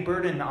heavy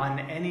burden on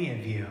any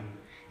of you.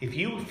 If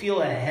you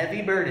feel a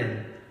heavy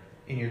burden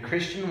in your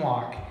Christian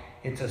walk,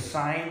 it's a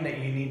sign that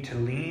you need to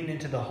lean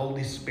into the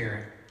Holy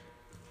Spirit,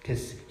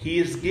 because he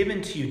is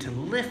given to you to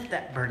lift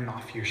that burden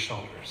off your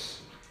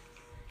shoulders.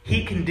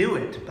 He can do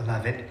it,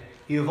 beloved.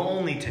 You have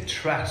only to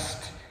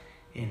trust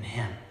in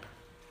him.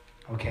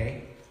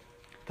 Okay?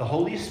 The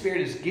Holy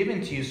Spirit is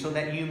given to you so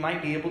that you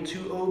might be able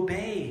to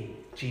obey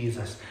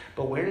Jesus.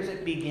 But where does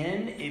it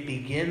begin? It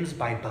begins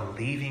by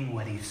believing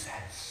what he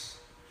says.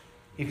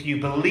 If you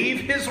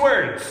believe his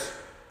words,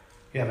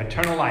 you have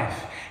eternal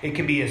life. It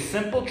can be a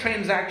simple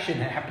transaction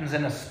that happens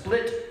in a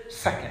split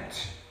second.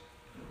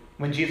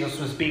 When Jesus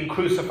was being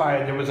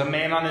crucified, there was a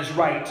man on his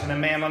right and a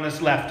man on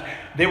his left.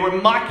 They were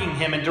mocking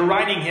him and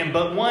deriding him,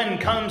 but one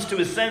comes to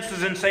his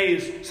senses and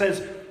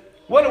says,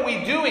 What are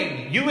we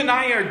doing? You and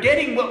I are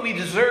getting what we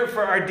deserve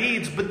for our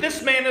deeds, but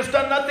this man has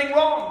done nothing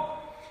wrong.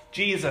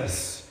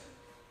 Jesus,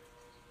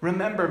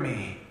 remember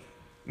me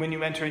when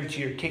you enter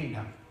into your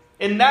kingdom.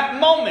 In that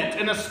moment,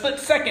 in a split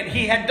second,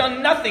 he had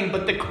done nothing,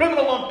 but the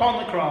criminal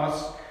upon the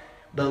cross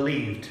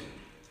believed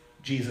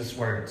Jesus'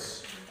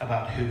 words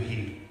about who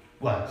he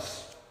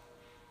was.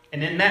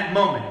 And in that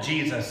moment,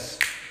 Jesus,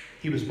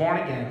 he was born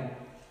again,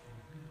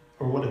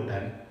 or would have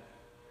been.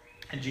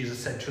 And Jesus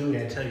said,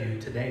 truly I tell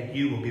you, today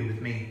you will be with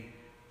me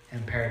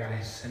in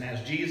paradise. And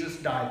as Jesus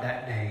died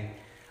that day,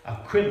 a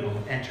criminal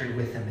entered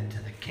with him into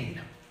the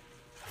kingdom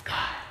of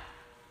God.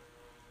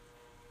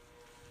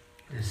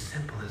 It is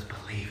simple as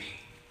believing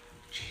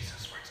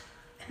Jesus' words.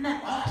 Isn't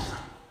that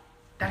awesome?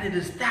 That it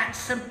is that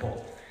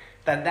simple.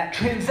 That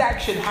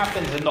transaction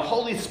happens and the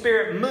Holy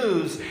Spirit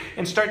moves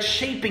and starts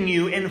shaping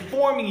you,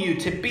 informing you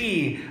to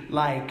be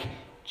like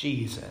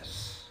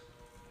Jesus.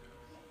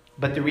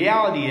 But the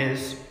reality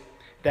is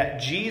that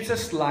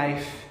Jesus'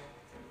 life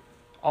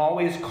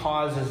always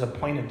causes a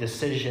point of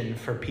decision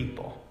for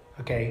people.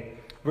 Okay?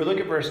 We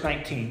look at verse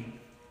 19.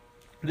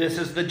 This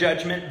is the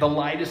judgment. The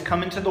light has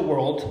come into the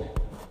world,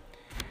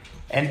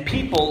 and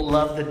people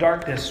love the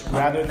darkness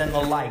rather than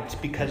the light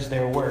because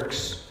their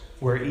works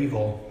were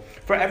evil.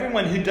 For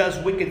everyone who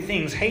does wicked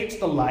things hates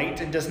the light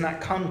and does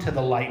not come to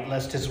the light,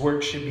 lest his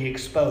works should be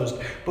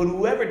exposed. But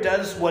whoever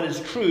does what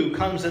is true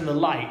comes in the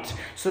light,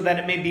 so that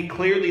it may be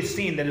clearly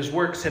seen that his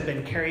works have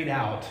been carried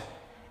out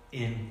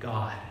in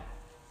God.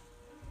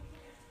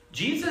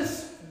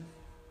 Jesus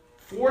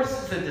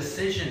forces a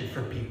decision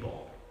for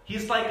people.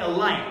 He's like a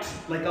light,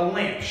 like a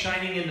lamp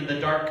shining into the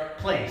dark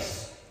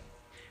place.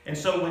 And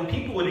so when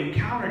people would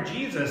encounter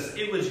Jesus,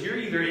 it was you're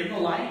either in the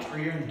light or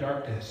you're in the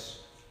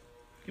darkness.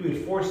 He would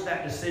force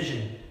that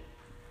decision.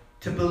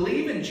 To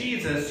believe in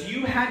Jesus,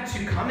 you had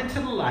to come into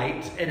the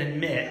light and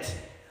admit,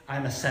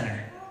 I'm a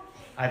sinner.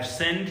 I've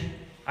sinned.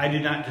 I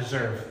do not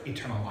deserve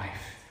eternal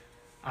life.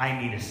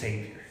 I need a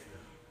Savior.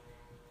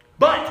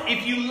 But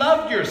if you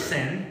loved your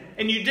sin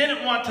and you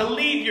didn't want to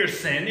leave your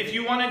sin, if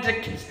you wanted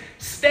to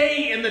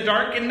stay in the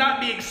dark and not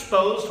be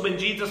exposed, when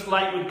Jesus'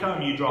 light would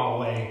come, you draw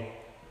away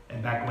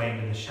and back away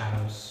into the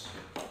shadows.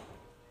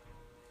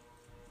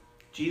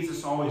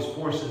 Jesus always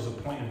forces a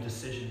point of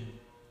decision.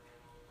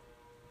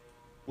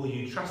 Will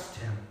you trust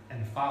him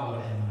and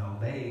follow him and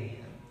obey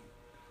him?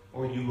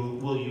 Or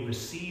will you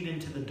recede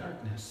into the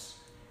darkness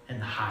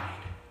and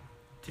hide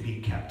to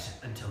be kept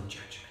until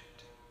judgment?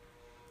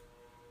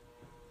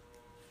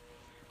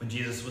 When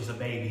Jesus was a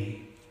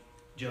baby,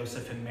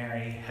 Joseph and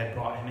Mary had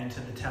brought him into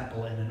the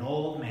temple, and an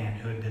old man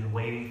who had been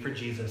waiting for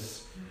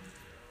Jesus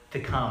to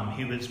come,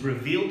 he was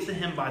revealed to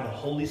him by the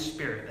Holy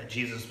Spirit that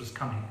Jesus was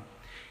coming.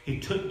 He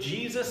took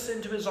Jesus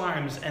into his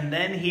arms, and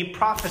then he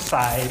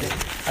prophesied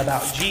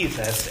about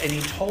Jesus, and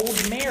he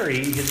told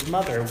Mary, his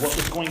mother, what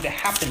was going to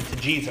happen to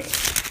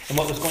Jesus and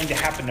what was going to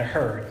happen to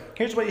her.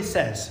 Here's what he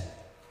says.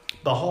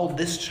 Behold,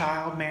 this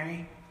child,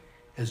 Mary,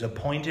 is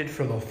appointed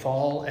for the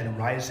fall and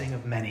rising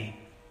of many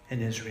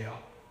in Israel,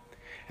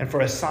 and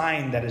for a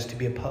sign that is to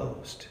be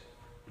opposed.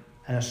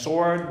 And a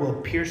sword will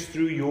pierce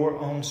through your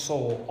own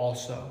soul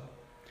also,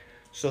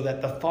 so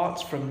that the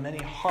thoughts from many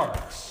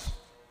hearts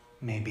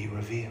may be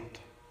revealed.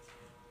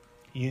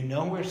 You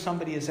know where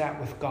somebody is at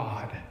with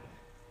God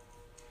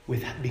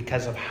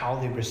because of how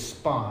they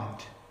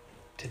respond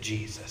to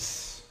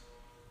Jesus.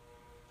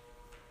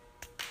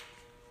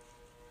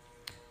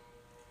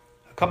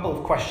 A couple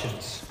of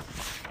questions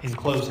in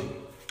closing.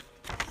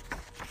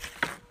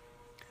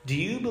 Do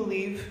you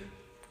believe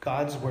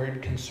God's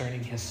word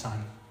concerning his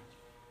Son?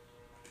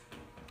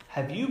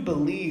 Have you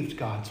believed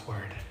God's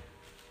word?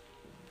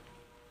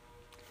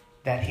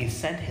 That he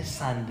sent his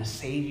Son to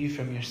save you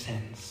from your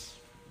sins?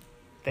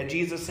 That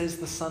Jesus is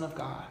the Son of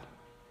God?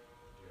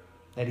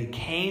 That he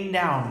came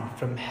down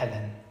from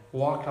heaven,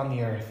 walked on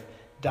the earth,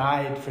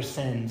 died for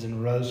sins,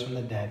 and rose from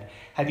the dead?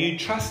 Have you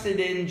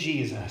trusted in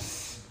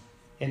Jesus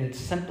in its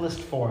simplest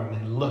form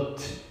and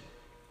looked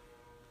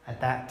at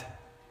that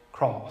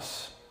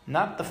cross?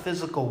 Not the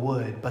physical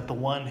wood, but the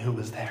one who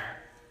was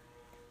there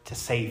to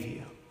save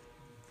you.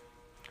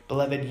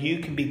 Beloved, you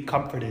can be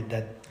comforted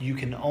that you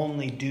can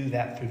only do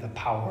that through the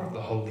power of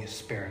the Holy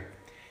Spirit.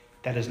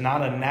 That is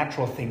not a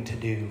natural thing to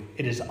do.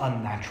 It is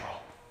unnatural.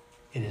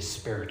 It is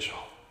spiritual.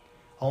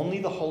 Only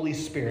the Holy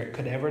Spirit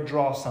could ever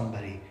draw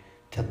somebody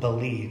to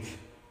believe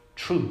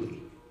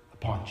truly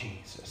upon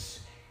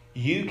Jesus.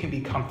 You can be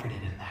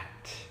comforted in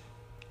that.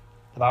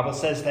 The Bible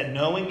says that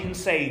no one can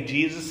say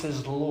Jesus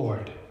is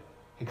Lord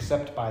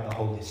except by the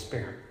Holy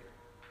Spirit.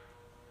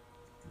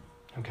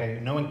 Okay?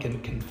 No one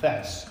can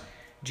confess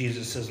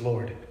Jesus is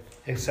Lord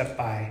except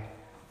by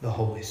the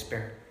Holy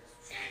Spirit.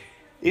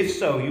 If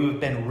so, you have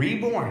been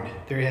reborn.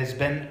 There has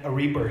been a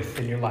rebirth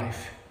in your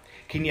life.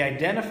 Can you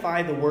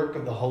identify the work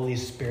of the Holy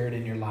Spirit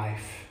in your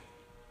life?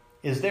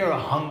 Is there a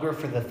hunger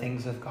for the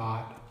things of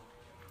God?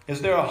 Is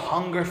there a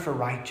hunger for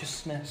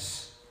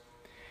righteousness?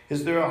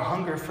 Is there a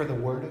hunger for the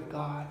Word of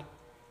God?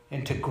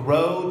 And to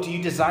grow, do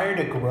you desire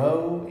to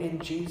grow in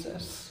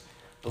Jesus?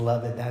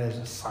 Beloved, that is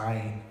a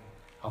sign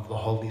of the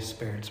Holy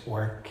Spirit's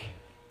work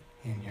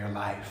in your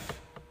life.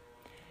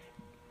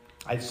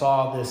 I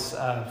saw this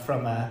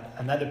from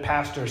another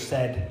pastor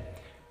said,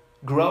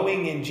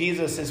 growing in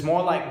Jesus is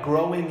more like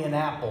growing an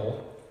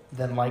apple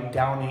than like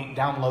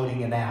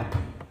downloading an app.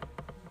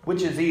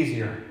 Which is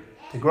easier,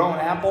 to grow an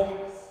apple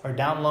or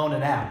download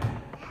an app?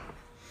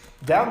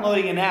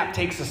 Downloading an app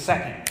takes a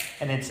second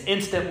and it's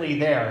instantly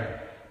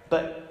there.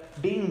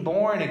 But being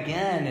born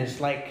again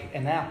is like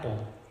an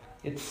apple.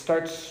 It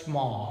starts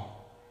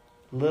small,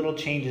 little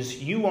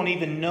changes. You won't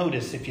even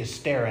notice if you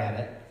stare at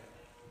it.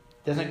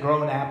 It doesn't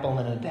grow an apple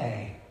in a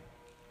day.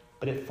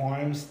 But it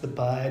forms, the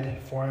bud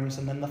forms,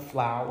 and then the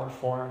flower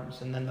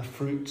forms, and then the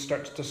fruit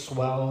starts to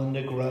swell and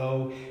to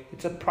grow.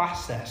 It's a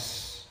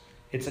process.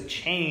 It's a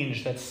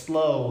change that's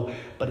slow,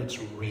 but it's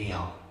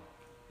real.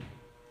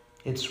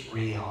 It's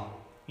real.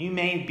 You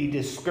may be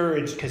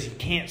discouraged because you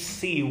can't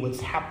see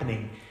what's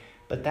happening,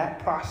 but that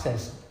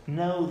process,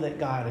 know that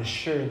God is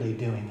surely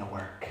doing the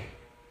work.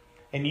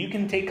 And you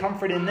can take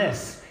comfort in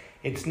this.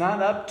 It's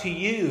not up to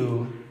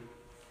you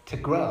to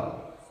grow.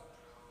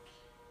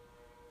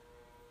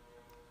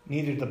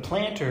 Neither the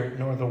planter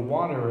nor the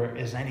waterer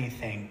is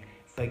anything,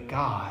 but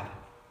God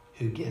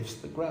who gives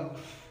the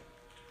growth.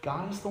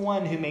 God is the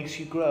one who makes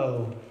you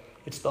grow.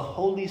 It's the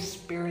Holy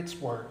Spirit's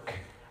work.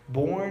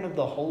 Born of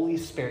the Holy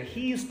Spirit.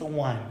 He's the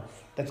one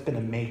that's going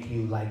to make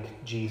you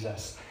like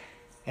Jesus.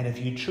 And if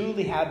you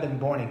truly have been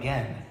born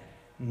again,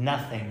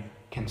 nothing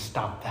can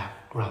stop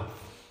that growth.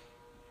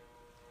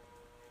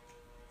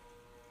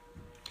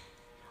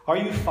 Are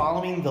you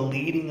following the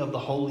leading of the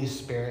Holy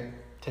Spirit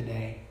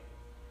today?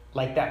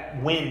 Like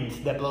that wind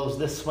that blows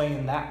this way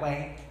and that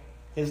way?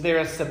 Is there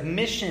a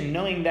submission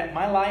knowing that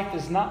my life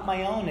is not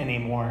my own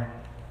anymore?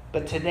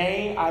 But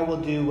today I will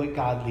do what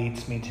God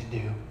leads me to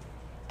do.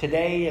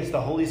 Today, as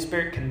the Holy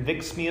Spirit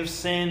convicts me of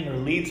sin or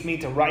leads me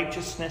to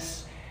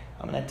righteousness,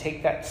 I'm going to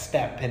take that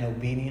step in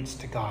obedience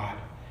to God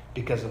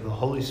because of the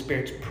Holy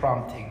Spirit's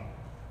prompting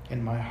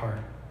in my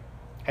heart.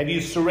 Have you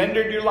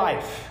surrendered your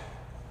life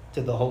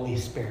to the Holy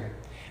Spirit?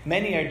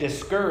 Many are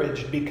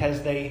discouraged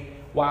because they,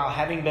 while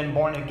having been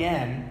born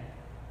again,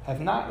 have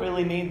not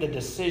really made the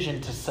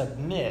decision to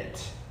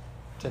submit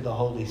to the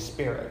Holy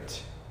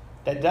Spirit.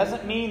 That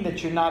doesn't mean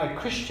that you're not a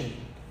Christian,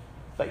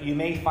 but you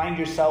may find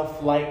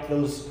yourself like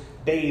those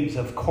babes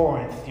of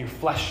Corinth. You're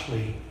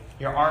fleshly,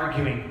 you're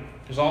arguing.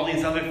 There's all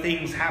these other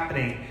things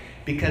happening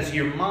because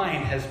your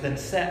mind has been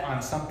set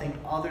on something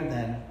other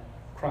than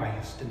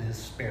Christ and His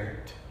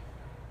Spirit.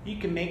 You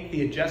can make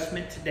the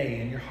adjustment today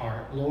in your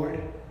heart.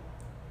 Lord,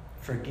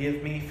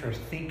 forgive me for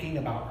thinking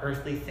about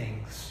earthly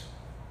things.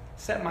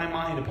 Set my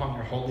mind upon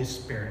your Holy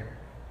Spirit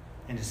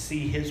and to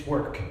see His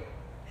work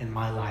in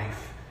my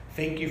life.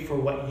 Thank you for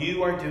what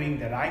you are doing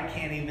that I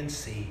can't even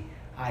see.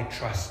 I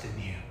trust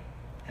in you.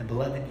 And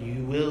beloved,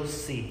 you will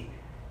see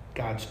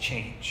God's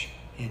change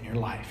in your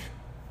life.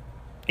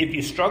 If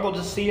you struggle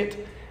to see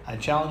it, I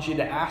challenge you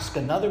to ask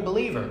another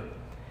believer,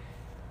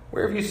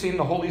 where have you seen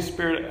the Holy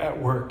Spirit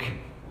at work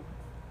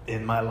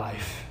in my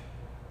life?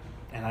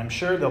 And I'm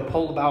sure they'll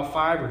pull about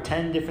 5 or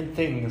 10 different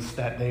things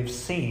that they've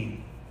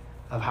seen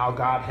of how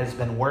God has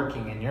been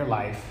working in your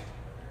life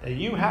that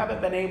you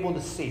haven't been able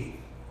to see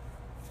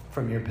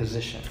from your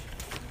position.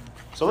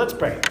 So let's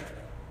pray.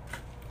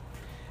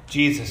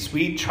 Jesus,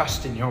 we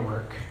trust in your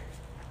work.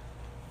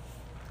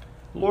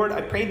 Lord, I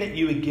pray that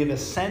you would give a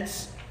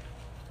sense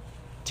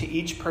to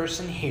each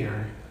person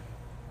here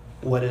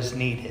what is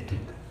needed.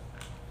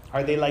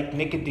 Are they like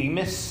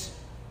Nicodemus,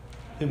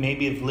 who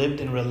maybe have lived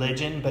in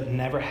religion but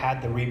never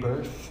had the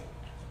rebirth?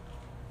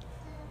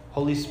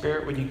 Holy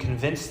Spirit, would you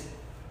convince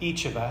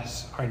each of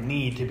us our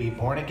need to be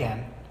born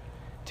again,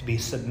 to be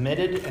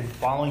submitted and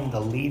following the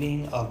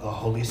leading of the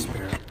Holy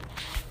Spirit.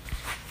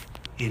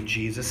 In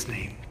Jesus'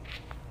 name,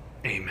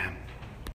 amen.